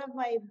was one of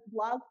my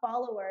blog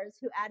followers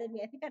who added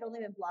me. I think I'd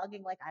only been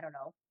blogging, like, I don't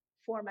know,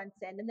 4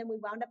 months in. And then we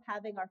wound up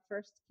having our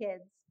first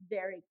kids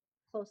very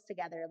close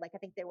together. Like, I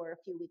think they were a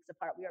few weeks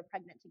apart. We were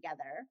pregnant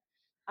together.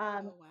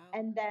 Wow.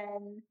 And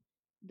then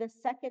the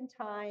second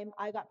time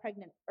I got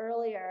pregnant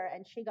earlier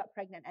and she got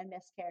pregnant and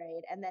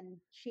miscarried. And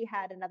then she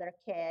had another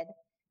kid.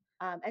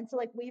 And so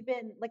like we've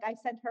been like I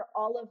sent her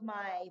all of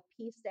my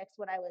pee sticks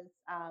when I was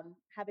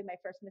having my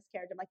first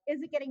miscarriage. I'm like,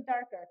 is it getting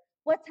darker?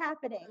 What's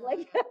happening?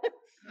 Like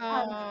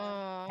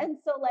and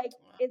so like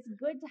it's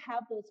good to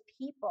have those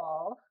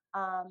people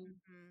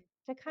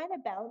to kind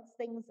of bounce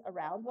things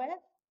around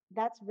with.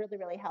 That's really,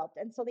 really helped.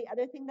 And so the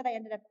other thing that I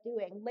ended up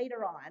doing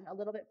later on, a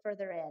little bit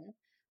further in,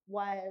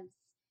 was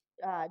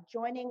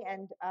joining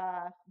and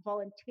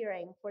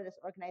volunteering for this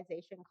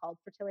organization called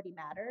Fertility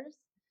Matters.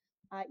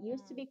 It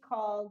used to be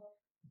called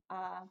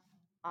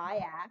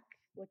IAC,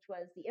 which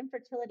was the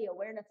Infertility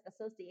Awareness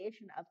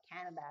Association of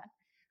Canada.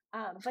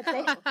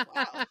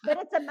 But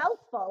it's a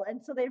mouthful,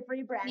 and so they've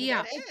rebranded.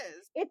 Yeah.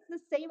 It's the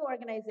same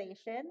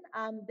organization.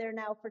 They're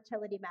now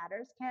Fertility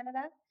Matters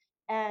Canada,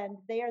 and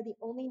they are the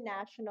only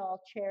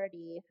national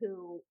charity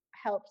who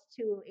helps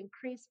to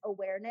increase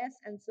awareness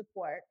and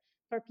support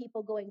for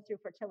people going through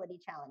fertility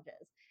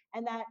challenges.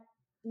 And that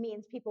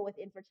means people with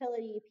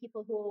infertility,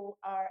 people who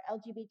are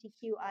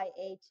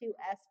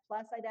LGBTQIA2S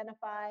plus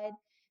identified,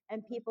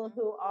 and people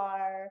who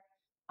are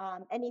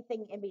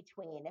anything in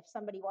between. If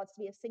somebody wants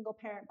to be a single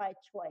parent by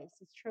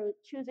choice, is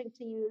choosing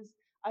to use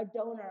a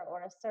donor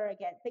or a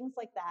surrogate, things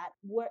like that,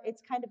 where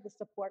it's kind of the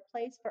support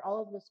place for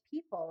all of those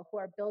people who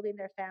are building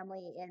their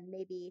family in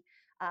maybe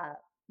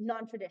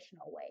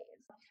non-traditional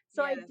ways.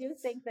 So I do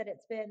think that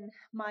it's been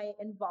my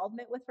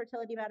involvement with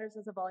Fertility Matters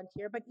as a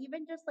volunteer, but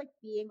even just like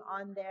being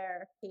on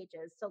their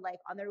pages, so like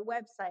on their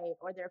website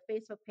or their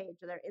Facebook page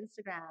or their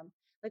Instagram,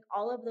 like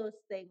all of those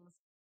things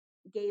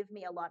gave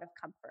me a lot of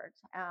comfort.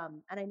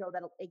 And I know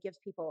that it gives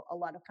people a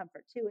lot of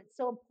comfort too. It's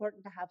so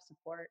important to have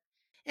support.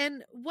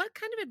 And what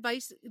kind of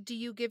advice do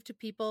you give to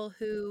people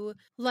who,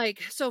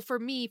 like, so for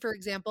me, for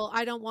example,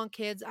 I don't want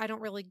kids. I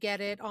don't really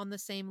get it on the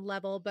same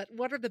level, but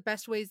what are the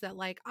best ways that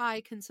like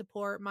I can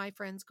support my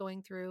friends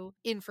going through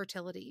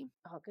infertility?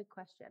 Oh, good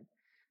question.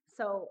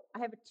 So I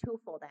have a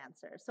twofold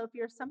answer. So if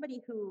you're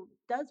somebody who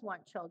does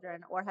want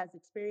children or has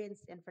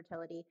experienced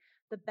infertility,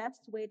 the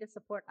best way to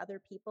support other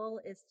people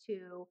is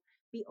to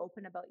be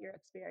open about your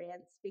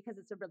experience, because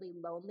it's a really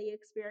lonely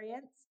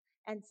experience.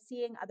 And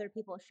seeing other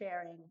people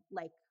sharing,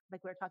 like we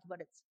were talking about,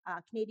 it's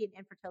Canadian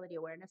Infertility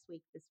Awareness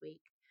Week this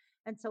week.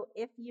 And so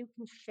if you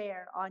can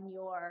share on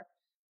your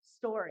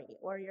story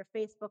or your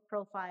Facebook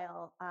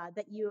profile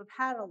that you have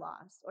had a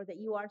loss or that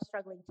you are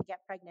struggling to get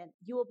pregnant,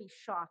 you will be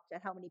shocked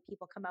at how many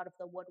people come out of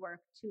the woodwork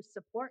to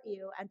support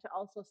you and to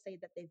also say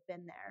that they've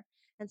been there.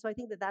 And so I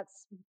think that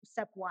that's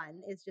step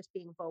one, is just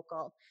being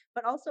vocal.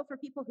 But also for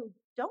people who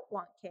don't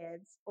want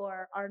kids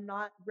or are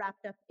not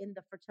wrapped up in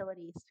the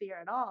fertility sphere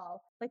at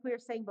all, like we were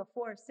saying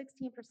before,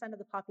 16% of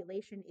the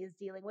population is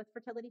dealing with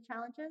fertility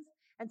challenges.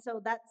 And so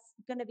that's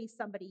going to be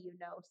somebody you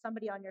know,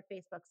 somebody on your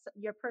Facebook,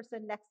 your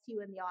person next to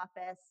you in the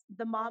office,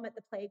 the mom at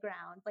the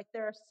playground. Like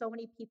there are so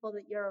many people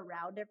that you're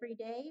around every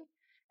day.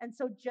 And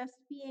so just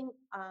being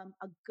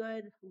a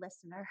good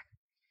listener.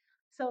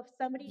 So if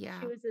somebody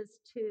chooses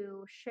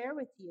to share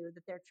with you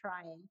that they're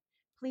trying,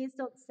 please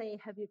don't say,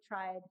 have you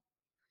tried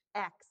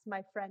X?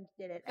 My friend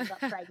did it and got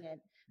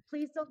pregnant.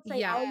 Please don't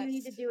say, all you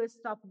need to do is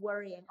stop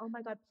worrying. Oh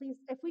my God, please,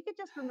 if we could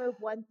just remove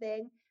one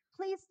thing,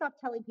 please stop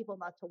telling people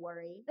not to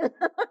worry.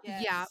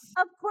 Yeah.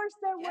 Of course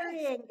they're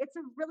worrying. It's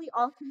a really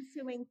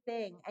all-consuming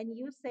thing. And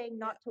you saying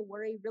not to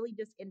worry really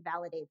just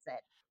invalidates it.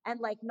 And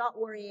like not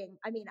worrying,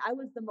 I mean, I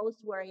was the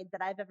most worried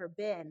that I've ever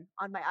been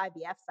on my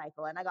IVF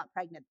cycle, and I got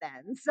pregnant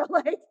then. So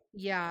like,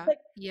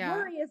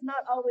 worry is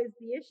not always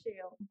the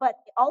issue, but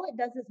all it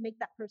does is make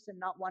that person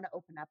not want to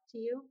open up to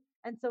you.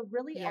 And so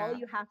really all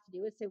you have to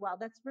do is say, wow,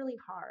 that's really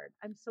hard.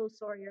 I'm so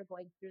sorry you're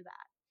going through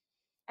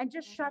that. And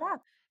just shut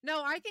up.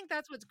 No, I think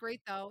that's what's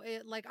great though.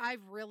 Like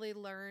I've really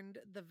learned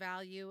the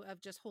value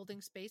of just holding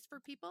space for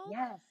people.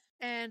 Yes.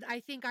 And I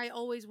think I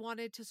always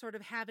wanted to sort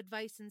of have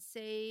advice and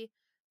say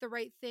the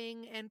right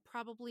thing. And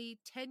probably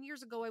 10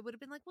 years ago, I would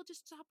have been like, well,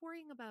 just stop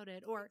worrying about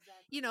it. Or,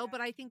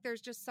 but I think there's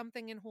just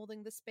something in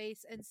holding the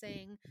space and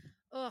saying,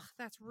 ugh,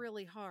 that's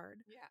really hard.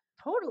 Yeah,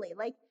 totally.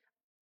 Like,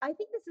 I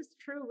think this is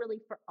true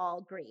really for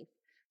all grief.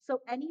 So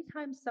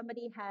anytime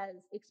somebody has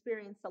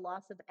experienced a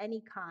loss of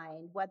any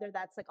kind, whether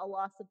that's like a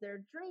loss of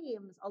their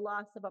dreams, a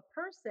loss of a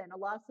person, a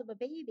loss of a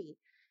baby,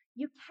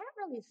 you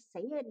can't really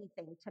say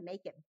anything to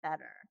make it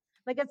better.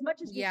 Like as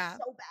much as you Yeah.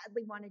 so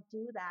badly want to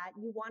do that,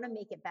 you want to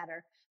make it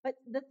better. But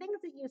the things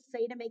that you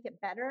say to make it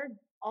better,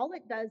 all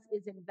it does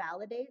is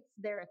invalidates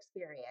their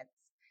experience.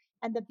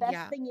 And the best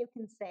Yeah. thing you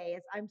can say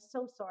is, I'm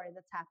so sorry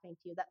that's happening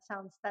to you. That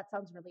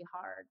sounds really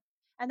hard.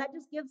 And that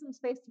just gives them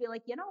space to be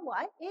like, you know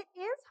what? It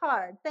is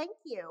hard. Thank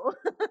you.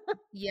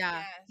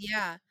 Yeah. Yes.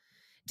 Yeah.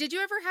 Did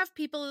you ever have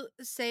people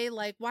say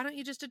like, why don't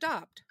you just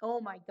adopt? Oh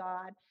my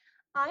God.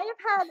 I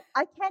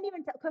can't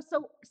even tell. Cause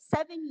so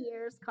 7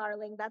 years,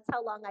 Carling, that's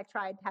how long I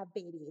tried to have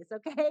babies.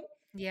 Okay.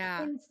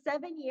 Yeah. In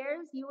 7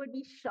 years, you would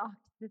be shocked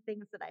the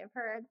things that I've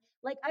heard.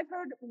 Like I've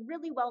heard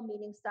really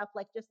well-meaning stuff,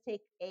 like just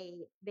take a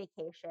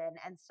vacation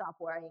and stop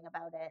worrying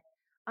about it.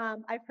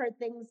 I've heard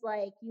things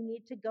like you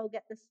need to go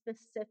get the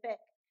specific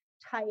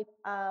type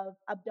of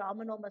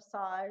abdominal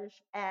massage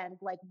and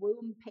like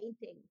womb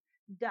painting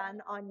done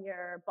on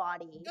your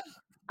body.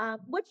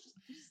 Which,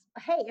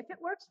 hey, if it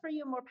works for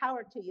you, more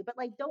power to you. But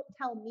like, don't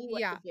tell me what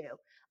Yeah. to do.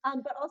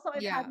 But also,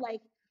 I've Yeah. had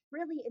like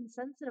really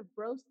insensitive,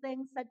 gross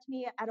things said to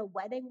me at a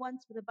wedding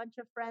once with a bunch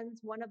of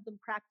friends. One of them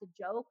cracked a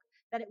joke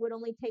that it would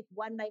only take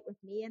one night with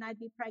me and I'd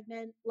be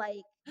pregnant.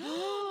 Like,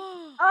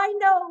 I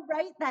know,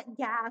 right? That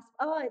gasp.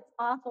 Oh, it's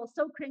awful.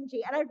 So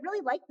cringy. And I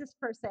really like this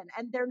person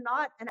and they're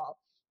not an all,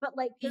 but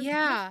like,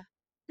 Yeah.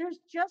 there's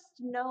just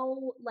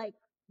no like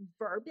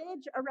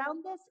verbiage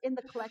around this in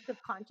the collective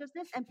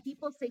consciousness. And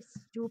people say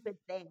stupid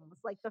things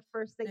like the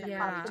first thing They that really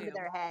pops Yeah. into do.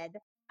 their head.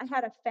 I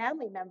had a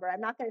family member,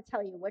 I'm not going to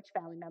tell you which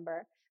family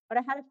member, but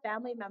I had a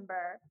family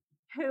member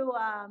who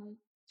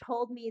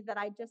told me that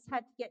I just had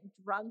to get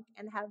drunk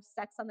and have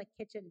sex on the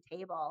kitchen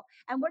table.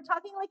 And we're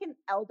talking like an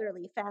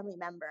elderly family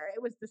member.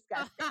 It was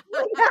disgusting.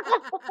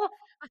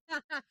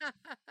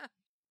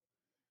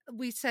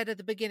 We said at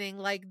the beginning,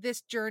 like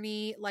this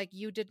journey, like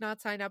you did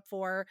not sign up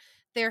for.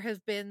 There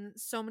have been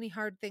so many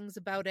hard things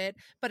about it,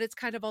 but it's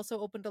kind of also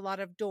opened a lot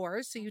of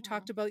doors. So you Mhm.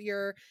 talked about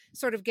your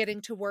sort of getting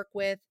to work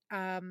with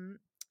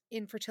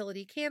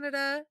Infertility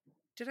Canada.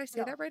 Did I say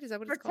No, that right? Is that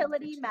what it's called?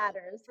 Fertility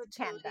Matters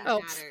Fertility Canada.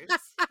 Oh, matters.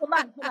 Hold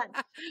on, hold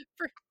on.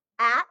 For-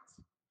 At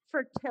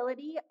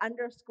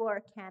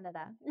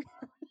fertility_Canada.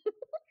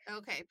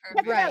 Okay, Check it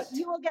out. right.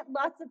 You will get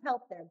lots of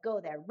help there. Go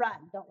there.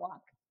 Run. Don't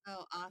walk.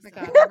 Oh, Oh my awesome.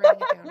 God, I'm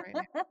writing it down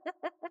right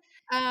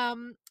now.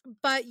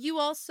 But you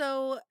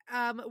also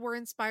were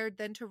inspired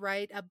then to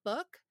write a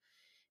book.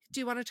 Do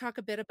you want to talk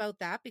a bit about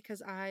that?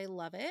 Because I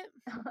love it.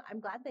 I'm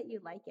glad that you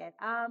like it.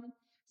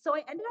 So I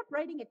ended up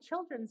writing a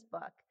children's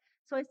book.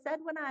 So I said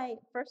when I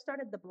first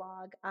started the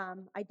blog,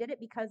 I did it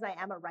because I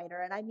am a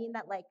writer, and I mean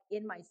that like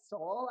in my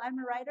soul, I'm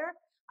a writer.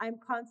 I'm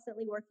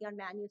constantly working on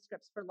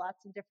manuscripts for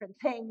lots of different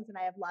things, and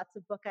I have lots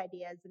of book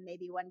ideas. And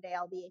maybe one day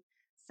I'll be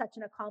such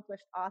an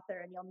accomplished author,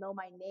 and you'll know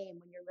my name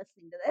when you're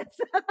listening to this.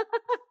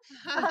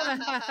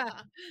 um,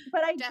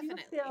 but I do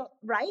Definitely. feel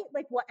right,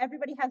 like what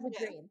everybody has a Yeah.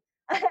 dream.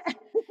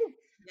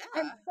 Yeah.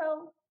 And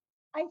so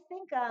I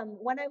think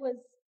when I was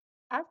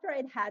after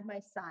I'd had my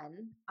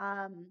son,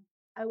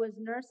 I was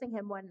nursing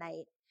him one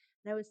night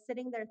and I was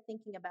sitting there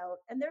thinking about,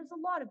 and there's a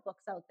lot of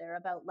books out there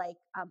about like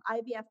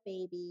IVF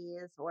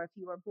babies, or if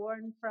you were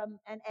born from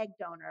an egg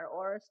donor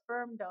or a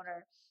sperm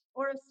donor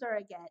or a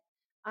surrogate.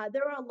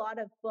 There are a lot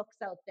of books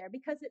out there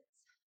because it's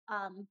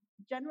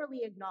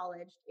generally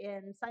acknowledged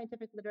in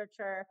scientific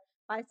literature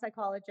by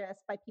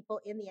psychologists, by people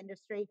in the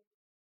industry,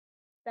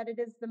 that it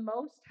is the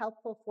most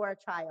helpful for a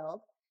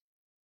child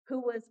who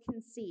was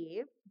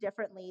conceived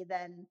differently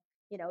than,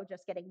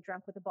 just getting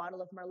drunk with a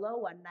bottle of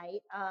Merlot one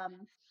night.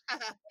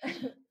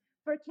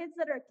 For kids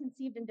that are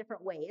conceived in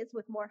different ways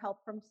with more help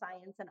from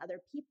science and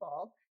other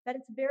people, that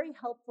it's very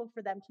helpful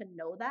for them to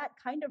know that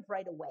kind of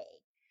right away.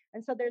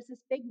 And so there's this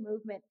big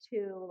movement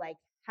to like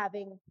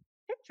having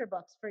picture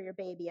books for your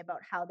baby about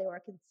how they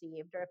were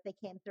conceived or if they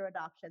came through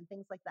adoption,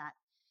 things like that.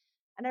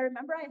 And I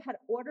remember I had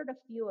ordered a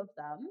few of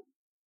them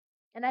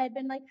and I had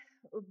been like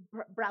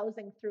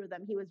browsing through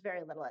them. He was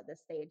very little at this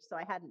stage, so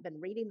I hadn't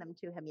been reading them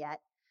to him yet,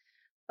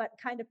 but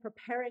kind of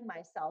preparing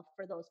myself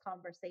for those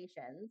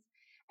conversations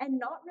and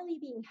not really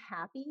being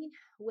happy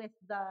with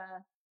the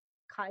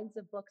kinds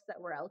of books that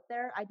were out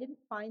there. I didn't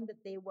find that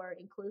they were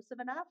inclusive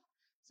enough.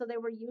 So they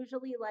were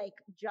usually like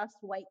just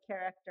white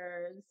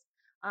characters.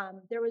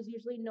 There was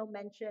usually no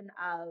mention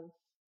of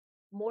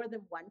more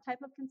than one type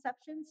of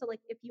conception. So, like,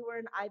 if you were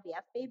an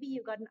IVF baby,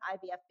 you got an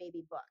IVF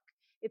baby book.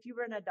 If you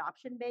were an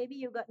adoption baby,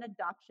 you got an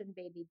adoption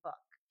baby book.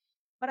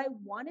 But I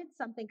wanted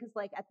something because,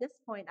 like, at this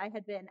point, I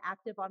had been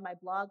active on my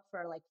blog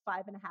for like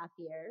 5.5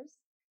 years.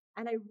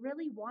 And I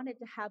really wanted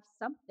to have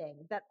something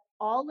that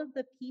all of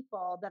the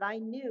people that I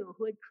knew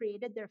who had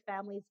created their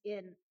families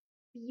in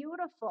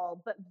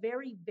beautiful but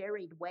very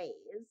varied ways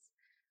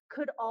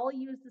could all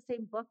use the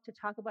same book to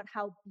talk about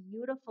how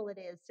beautiful it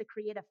is to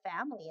create a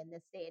family in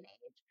this day and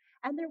age.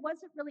 And there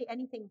wasn't really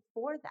anything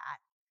for that.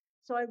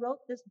 So I wrote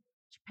this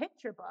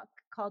picture book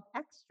called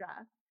Extra.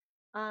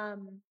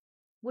 Um,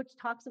 which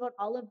talks about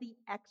all of the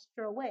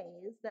extra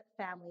ways that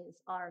families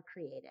are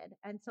created.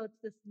 And so it's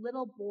this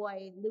little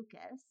boy,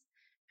 Lucas,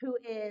 who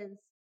is,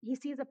 he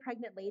sees a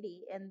pregnant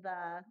lady in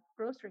the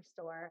grocery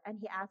store and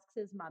he asks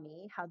his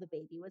mommy how the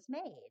baby was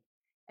made.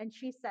 And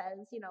she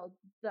says, you know,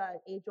 the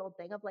age old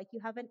thing of like, you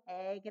have an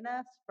egg and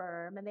a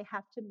sperm and they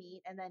have to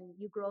meet, and then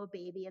you grow a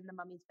baby in the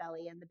mummy's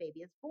belly and the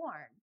baby is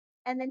born.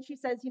 And then she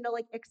says, you know,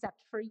 like,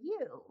 except for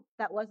you,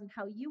 that wasn't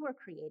how you were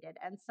created,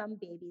 and some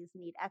babies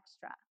need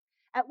extra.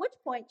 At which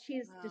point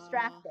she's Oh.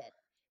 distracted.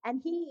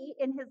 And he,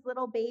 in his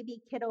little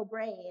baby kiddo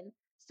brain,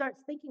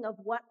 starts thinking of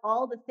what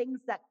all the things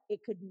that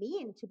it could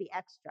mean to be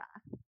extra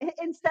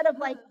instead of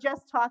like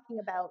just talking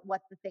about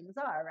what the things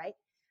are, right?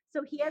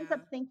 So he ends up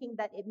Yeah. thinking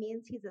that it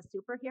means he's a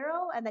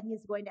superhero and that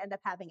he's going to end up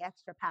having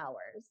extra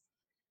powers.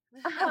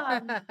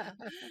 Um,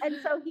 and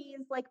so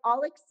he's like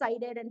all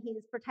excited and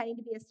he's pretending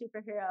to be a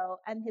superhero.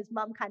 And his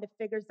mom kind of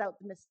figures out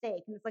the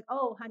mistake. And it's like,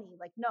 oh, honey,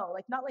 like, no,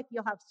 like, not like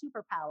you'll have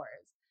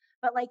superpowers,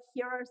 but like,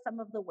 here are some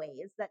of the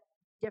ways that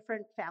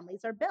different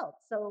families are built.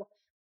 So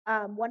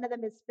one of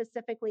them is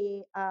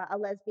specifically a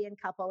lesbian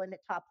couple, and it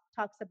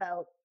talks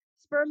about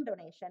sperm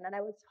donation. And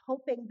I was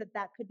hoping that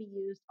that could be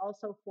used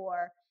also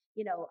for,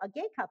 you know, a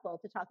gay couple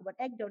to talk about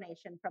egg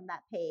donation from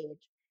that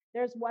page.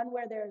 There's one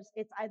where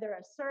it's either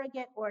a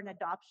surrogate or an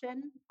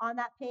adoption on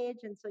that page,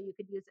 and so you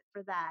could use it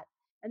for that.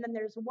 And then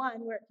there's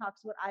one where it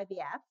talks about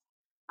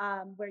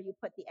IVF, where you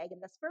put the egg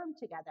and the sperm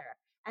together,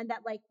 and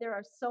that like there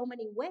are so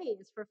many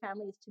ways for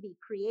families to be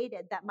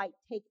created that might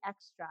take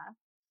extra.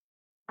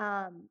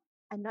 Um,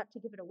 and not to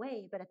give it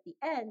away, but at the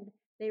end,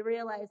 they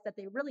realize that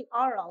they really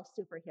are all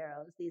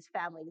superheroes. These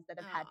families that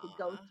have had to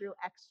go Aw, through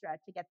extra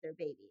to get their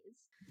babies.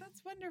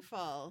 that's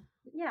wonderful.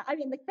 Yeah, I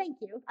mean, like, thank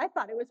you. I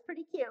thought it was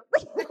pretty cute.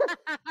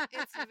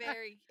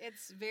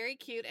 It's very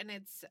cute, and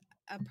it's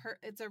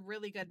a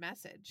really good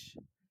message.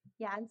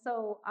 Yeah, and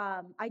so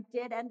I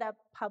did end up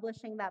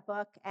publishing that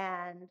book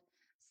and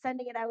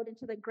sending it out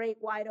into the great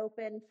wide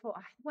open for,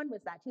 when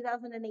was that?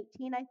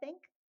 2018, I think,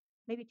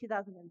 maybe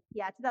 2000.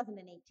 Yeah,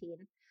 2018.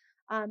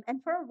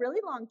 And for a really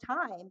long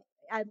time,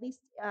 at least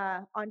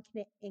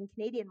in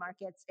Canadian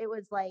markets, it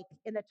was like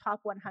in the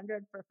top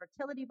 100 for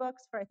fertility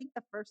books for I think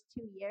the first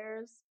 2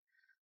 years.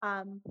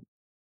 Um,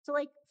 so,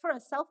 like, for a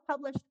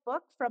self-published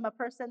book from a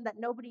person that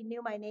nobody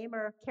knew my name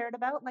or cared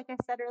about, like I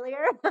said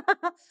earlier, I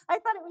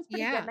thought it was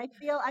pretty good. Yeah. And I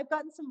feel I've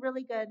gotten some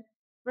really good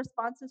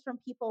responses from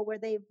people where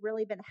they've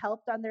really been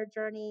helped on their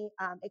journey,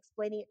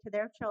 explaining it to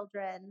their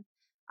children,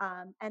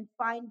 and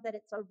find that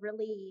it's a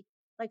really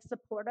like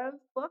supportive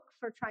book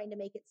for trying to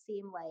make it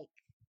seem like,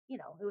 you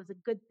know, it was a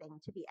good thing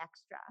to be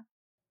extra.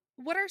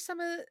 What are some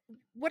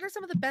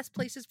of the best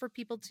places for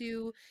people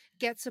to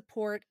get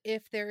support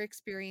if they're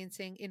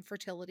experiencing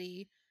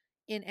infertility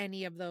in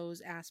any of those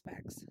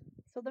aspects?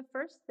 So the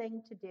first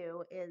thing to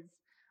do is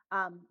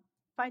um,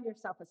 find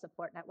yourself a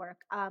support network.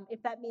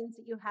 If that means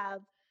that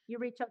you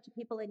reach out to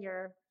people in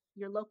your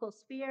local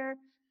sphere.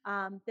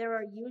 There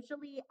are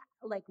usually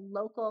like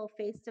local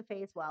face to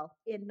face. Well,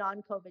 in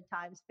non-COVID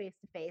times, face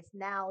to face.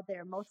 Now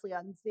they're mostly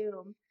on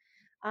Zoom,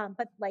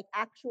 but like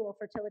actual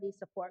fertility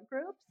support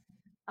groups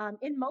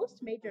in most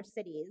major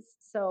cities.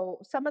 So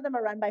some of them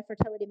are run by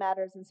Fertility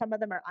Matters and some of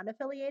them are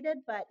unaffiliated.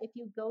 But if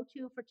you go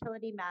to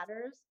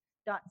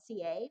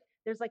fertilitymatters.ca,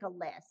 there's like a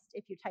list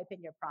if you type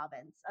in your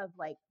province of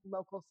like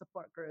local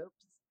support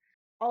groups.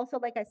 Also,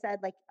 like I said,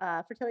 like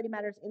Fertility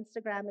Matters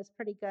Instagram is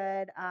pretty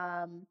good.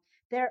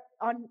 They're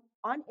on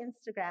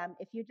Instagram.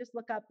 If you just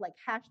look up like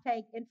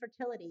hashtag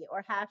infertility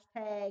or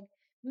hashtag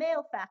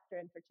male factor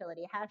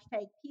infertility,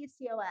 hashtag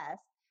PCOS,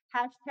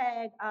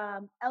 hashtag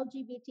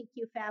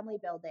LGBTQ family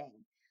building,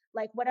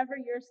 like whatever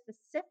your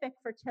specific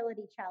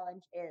fertility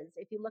challenge is,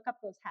 if you look up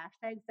those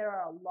hashtags,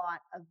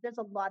 there's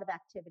a lot of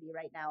activity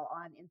right now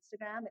on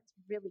Instagram. It's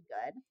really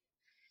good.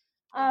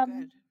 Oh,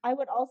 good. I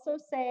would also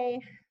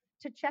say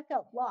to check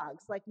out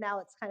blogs. Like now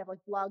it's kind of like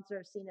blogs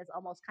are seen as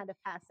almost kind of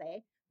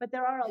passe, but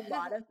there are a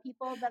lot of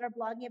people that are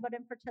blogging about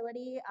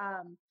infertility.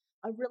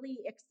 A really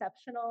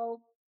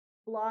exceptional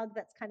blog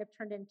that's kind of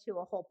turned into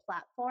a whole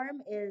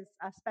platform is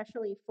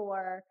especially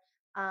for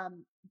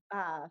um,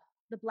 uh,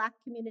 the Black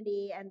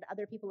community and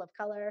other people of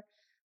color.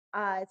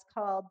 It's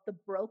called The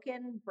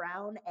Broken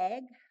Brown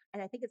Egg,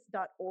 and I think it's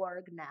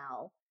 .org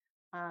now.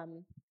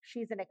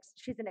 She's an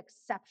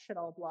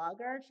exceptional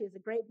blogger. She has a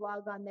great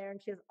blog on there,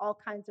 and she has all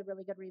kinds of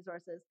really good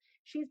resources.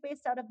 She's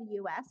based out of the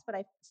U.S., but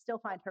I still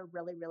find her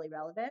really, really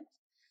relevant.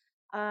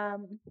 I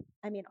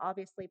mean,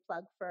 obviously,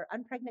 plug for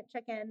Unpregnant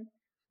Chicken,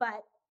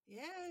 but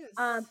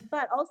Yes.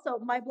 but also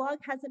my blog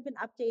hasn't been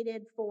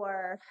updated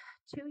for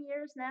 2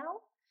 years now,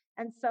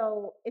 and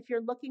so if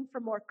you're looking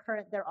for more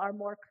current, there are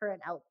more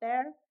current out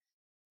there.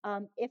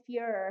 If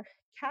you're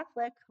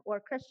Catholic or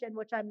Christian,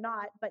 which I'm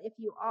not, but if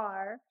you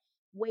are,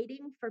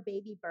 Waiting for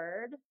Baby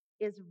Bird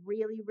is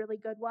really, really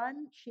good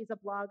one. She's a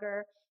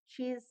blogger.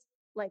 She's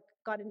like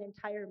got an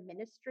entire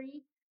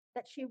ministry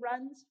that she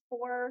runs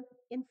for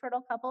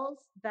infertile couples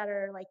that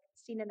are like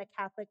seen in a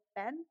Catholic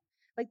bent.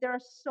 Like there are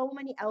so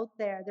many out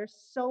there. There's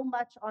so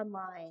much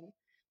online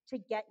to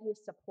get you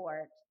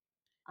support.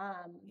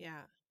 Um,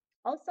 Yeah.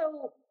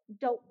 Also,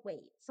 don't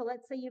wait. So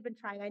let's say you've been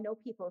trying. I know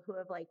people who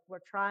have like, we're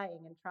trying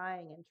and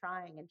trying and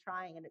trying and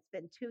trying, and it's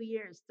been 2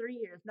 years, 3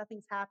 years,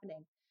 nothing's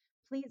happening.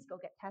 Please go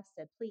get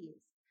tested, please.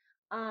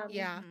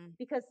 Yeah. Mhm.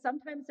 Because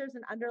sometimes there's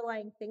an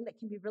underlying thing that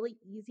can be really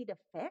easy to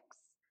fix,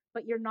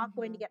 but you're not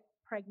going to Mhm. get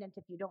pregnant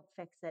if you don't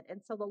fix it.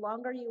 And so the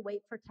longer you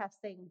wait for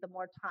testing, the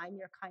more time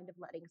you're kind of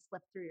letting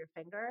slip through your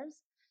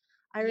fingers.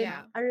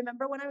 Yeah. I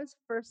remember when I was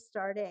first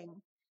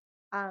starting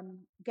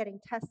getting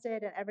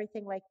tested and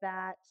everything like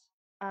that.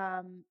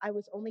 I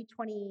was only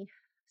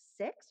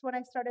 26 when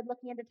I started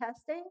looking into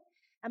testing.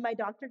 And my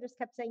doctor just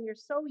kept saying, "You're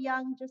so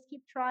young, just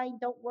keep trying,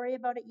 don't worry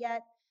about it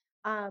yet."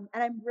 And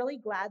I'm really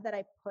glad that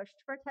I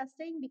pushed for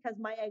testing because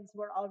my eggs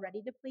were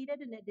already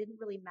depleted and it didn't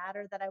really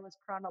matter that I was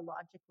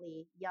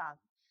chronologically young.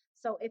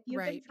 So if you've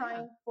been Right. Yeah.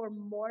 trying for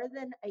more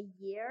than a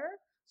year,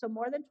 so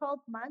more than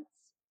 12 months,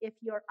 if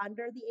you're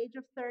under the age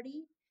of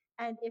 30,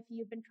 and if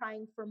you've been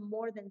trying for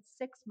more than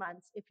 6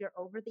 months, if you're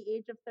over the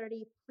age of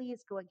 30,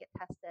 please go and get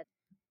tested.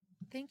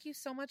 Thank you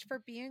so much for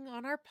being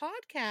on our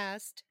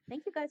podcast.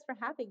 Thank you guys for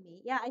having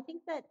me. Yeah, I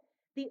think that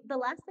the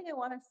last thing I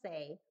want to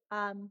say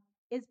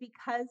is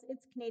because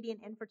it's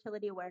Canadian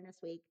Infertility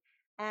Awareness Week,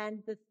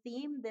 and the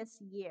theme this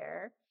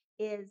year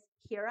is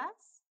Hear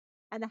Us,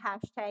 and the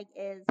hashtag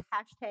is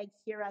hashtag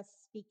Hear Us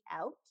Speak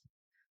Out.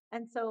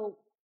 And so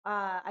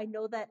I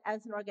know that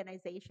as an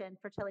organization,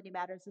 Fertility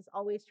Matters is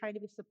always trying to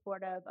be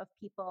supportive of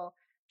people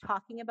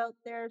talking about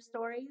their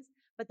stories,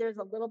 but there's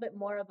a little bit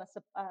more of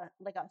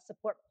like a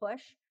support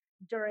push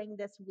during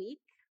this week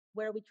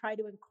where we try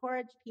to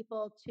encourage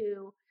people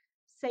to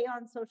say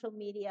on social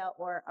media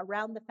or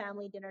around the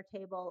family dinner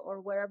table or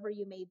wherever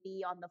you may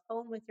be on the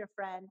phone with your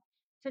friend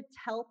to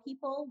tell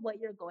people what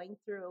you're going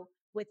through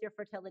with your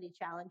fertility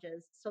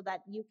challenges so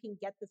that you can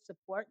get the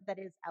support that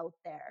is out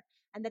there,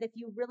 and that if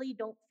you really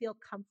don't feel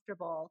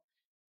comfortable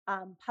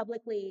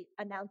publicly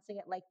announcing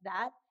it like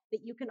that,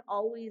 that you can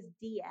always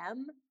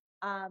DM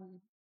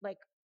like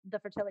the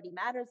Fertility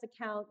Matters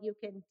account. You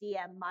can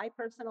DM my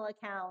personal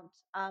account,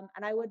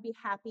 and I would be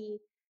happy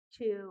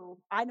to.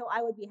 I know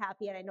I would be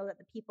happy, and I know that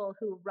the people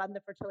who run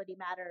the Fertility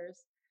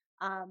Matters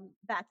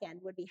back end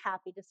would be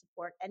happy to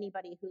support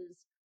anybody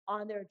who's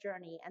on their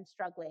journey and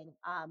struggling.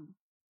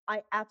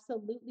 I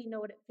absolutely know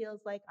what it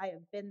feels like. I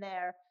have been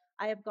there.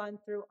 I have gone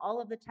through all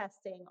of the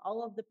testing,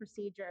 all of the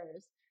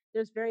procedures.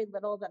 There's very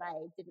little that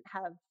I didn't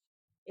have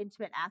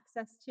intimate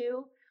access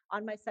to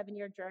on my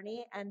 7-year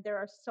journey. And there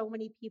are so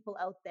many people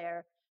out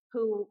there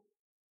who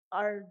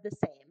are the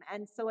same.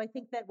 And so I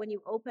think that when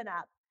you open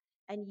up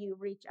and you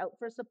reach out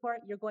for support,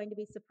 you're going to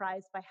be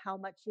surprised by how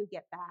much you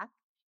get back.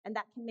 And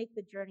that can make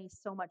the journey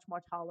so much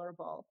more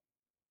tolerable.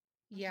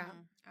 Yeah.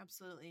 Mhm.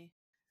 Absolutely.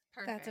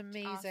 That's Perfect. Awesome.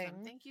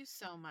 amazing. Thank you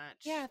so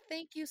much. Yeah,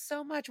 thank you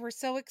so much. We're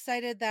so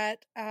excited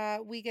that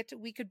we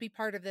could be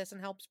part of this and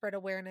help spread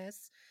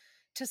awareness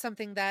to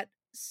something that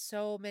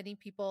so many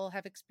people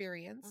have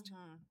experienced.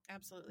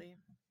 Absolutely.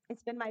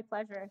 It's been my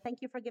pleasure.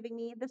 Thank you for giving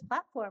me this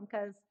platform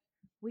because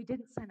we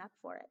didn't sign up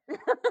for it.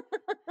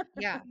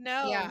 Yeah.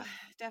 No, Yeah.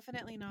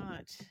 definitely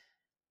not.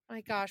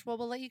 My gosh. Well,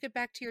 we'll let you get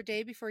back to your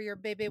day before your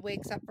baby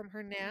wakes up from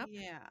her nap.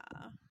 Yeah.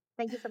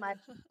 Thank you so much.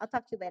 I'll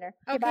talk to you later.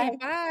 Okay, Goodbye.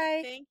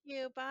 bye. Thank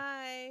you.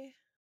 Bye.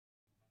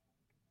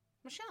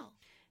 Michelle,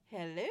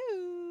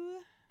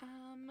 Hello.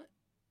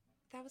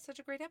 that was such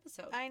a great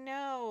episode. I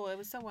know. It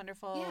was so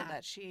wonderful Yeah.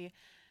 that she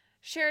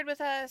shared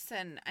with us,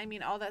 and I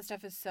mean all that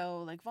stuff is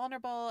so like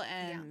vulnerable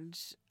and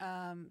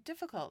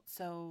difficult.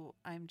 So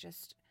I'm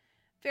just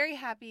very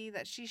happy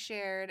that she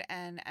shared,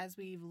 and as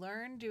we've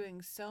learned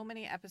doing so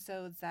many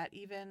episodes that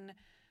even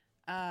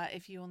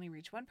if you only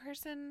reach one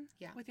person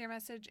Yeah. with your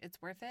message,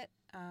 it's worth it.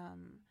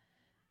 And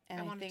I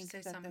I wanted think to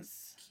say that some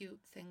this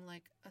cute thing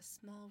like a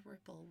small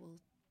ripple will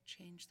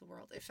change the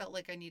world. It felt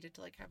like I needed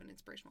to like have an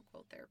inspirational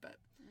quote there, but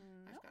no,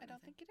 I've got I don't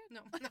nothing. think you did.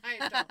 No, I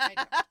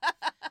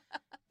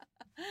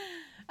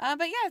don't.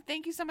 But yeah,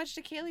 thank you so much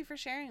to Kaylee for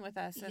sharing with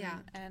us. And,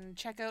 Yeah. and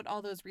check out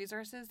all those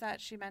resources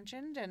that she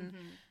mentioned and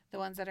Mhm. the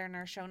ones that are in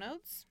our show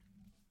notes.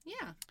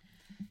 Yeah.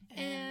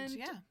 And And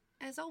yeah,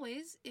 as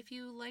always, if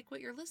you like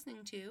what you're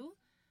listening to,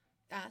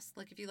 us,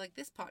 like if you like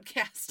this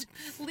podcast,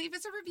 leave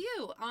us a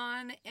review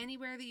on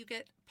anywhere that you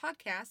get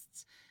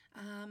podcasts.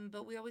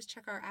 But we always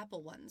check our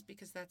Apple ones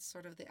because that's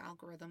sort of the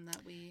algorithm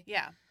that we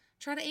yeah.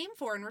 try to aim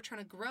for, and we're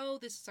trying to grow.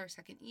 This is our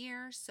 2nd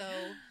year,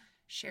 so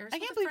share us I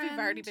with can't a believe we've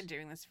already friend. been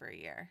doing this for a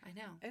year. I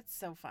know. It's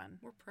so fun.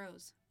 We're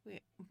pros.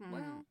 Mhm.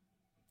 Well,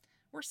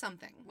 we're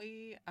something.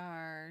 We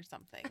are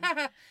something.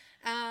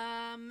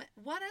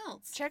 What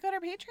else? Check out our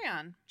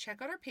Patreon.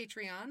 Check out our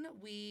Patreon.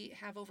 We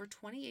have over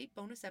 28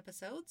 bonus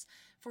episodes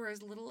for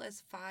as little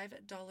as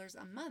 $5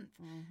 a month.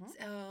 Mhm.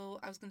 So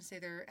I was going to say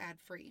they're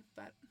ad-free,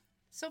 but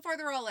so far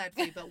they're all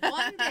ad-free. But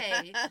one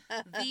day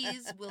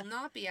these will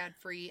not be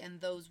ad-free and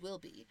those will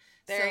be.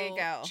 There you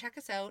go. Check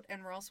us out.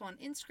 And we're also on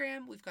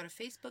Instagram. We've got a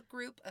Facebook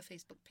group, a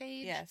Facebook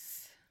page.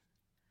 Yes.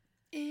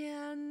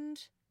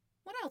 And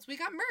what else? We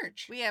got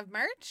merch. We have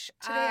merch.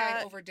 Today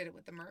I overdid it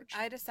with the merch.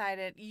 I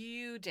decided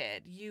you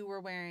did. You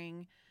were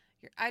wearing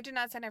your I did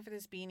not sign up for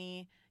this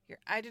beanie. Your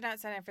I did not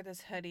sign up for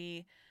this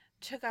hoodie.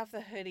 took off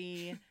the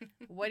hoodie.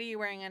 What are you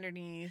wearing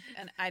underneath?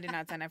 And I did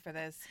not sign up for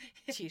this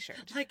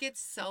t-shirt. Like,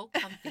 it's so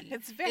comfy.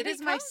 It's very It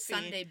is my comfy.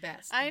 Sunday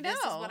best. I This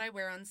is know. what I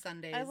wear on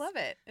Sundays. I love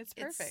it. It's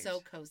perfect. It's so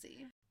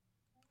cozy.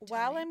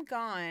 While me. I'm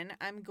gone,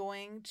 I'm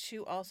going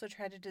to also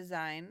try to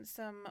design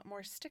some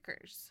more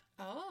stickers.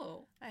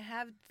 Oh,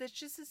 There's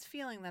just this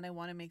feeling that I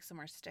want to make some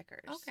more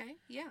stickers. okay.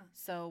 Yeah.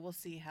 So we'll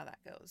see how that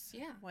goes.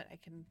 Yeah. What I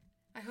can.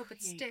 I hope it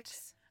Create.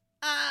 sticks.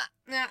 I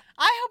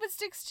hope it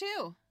sticks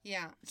too.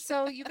 Yeah.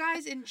 So you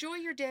guys enjoy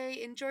your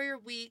day, enjoy your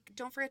week.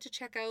 Don't forget to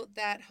check out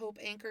that Hope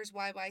Anchors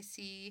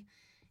YYC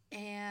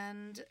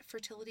and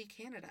Fertility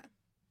Canada.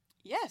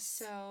 Yes.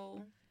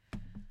 So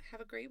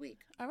have a great week.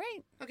 All right.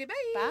 Okay, bye.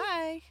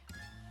 Bye.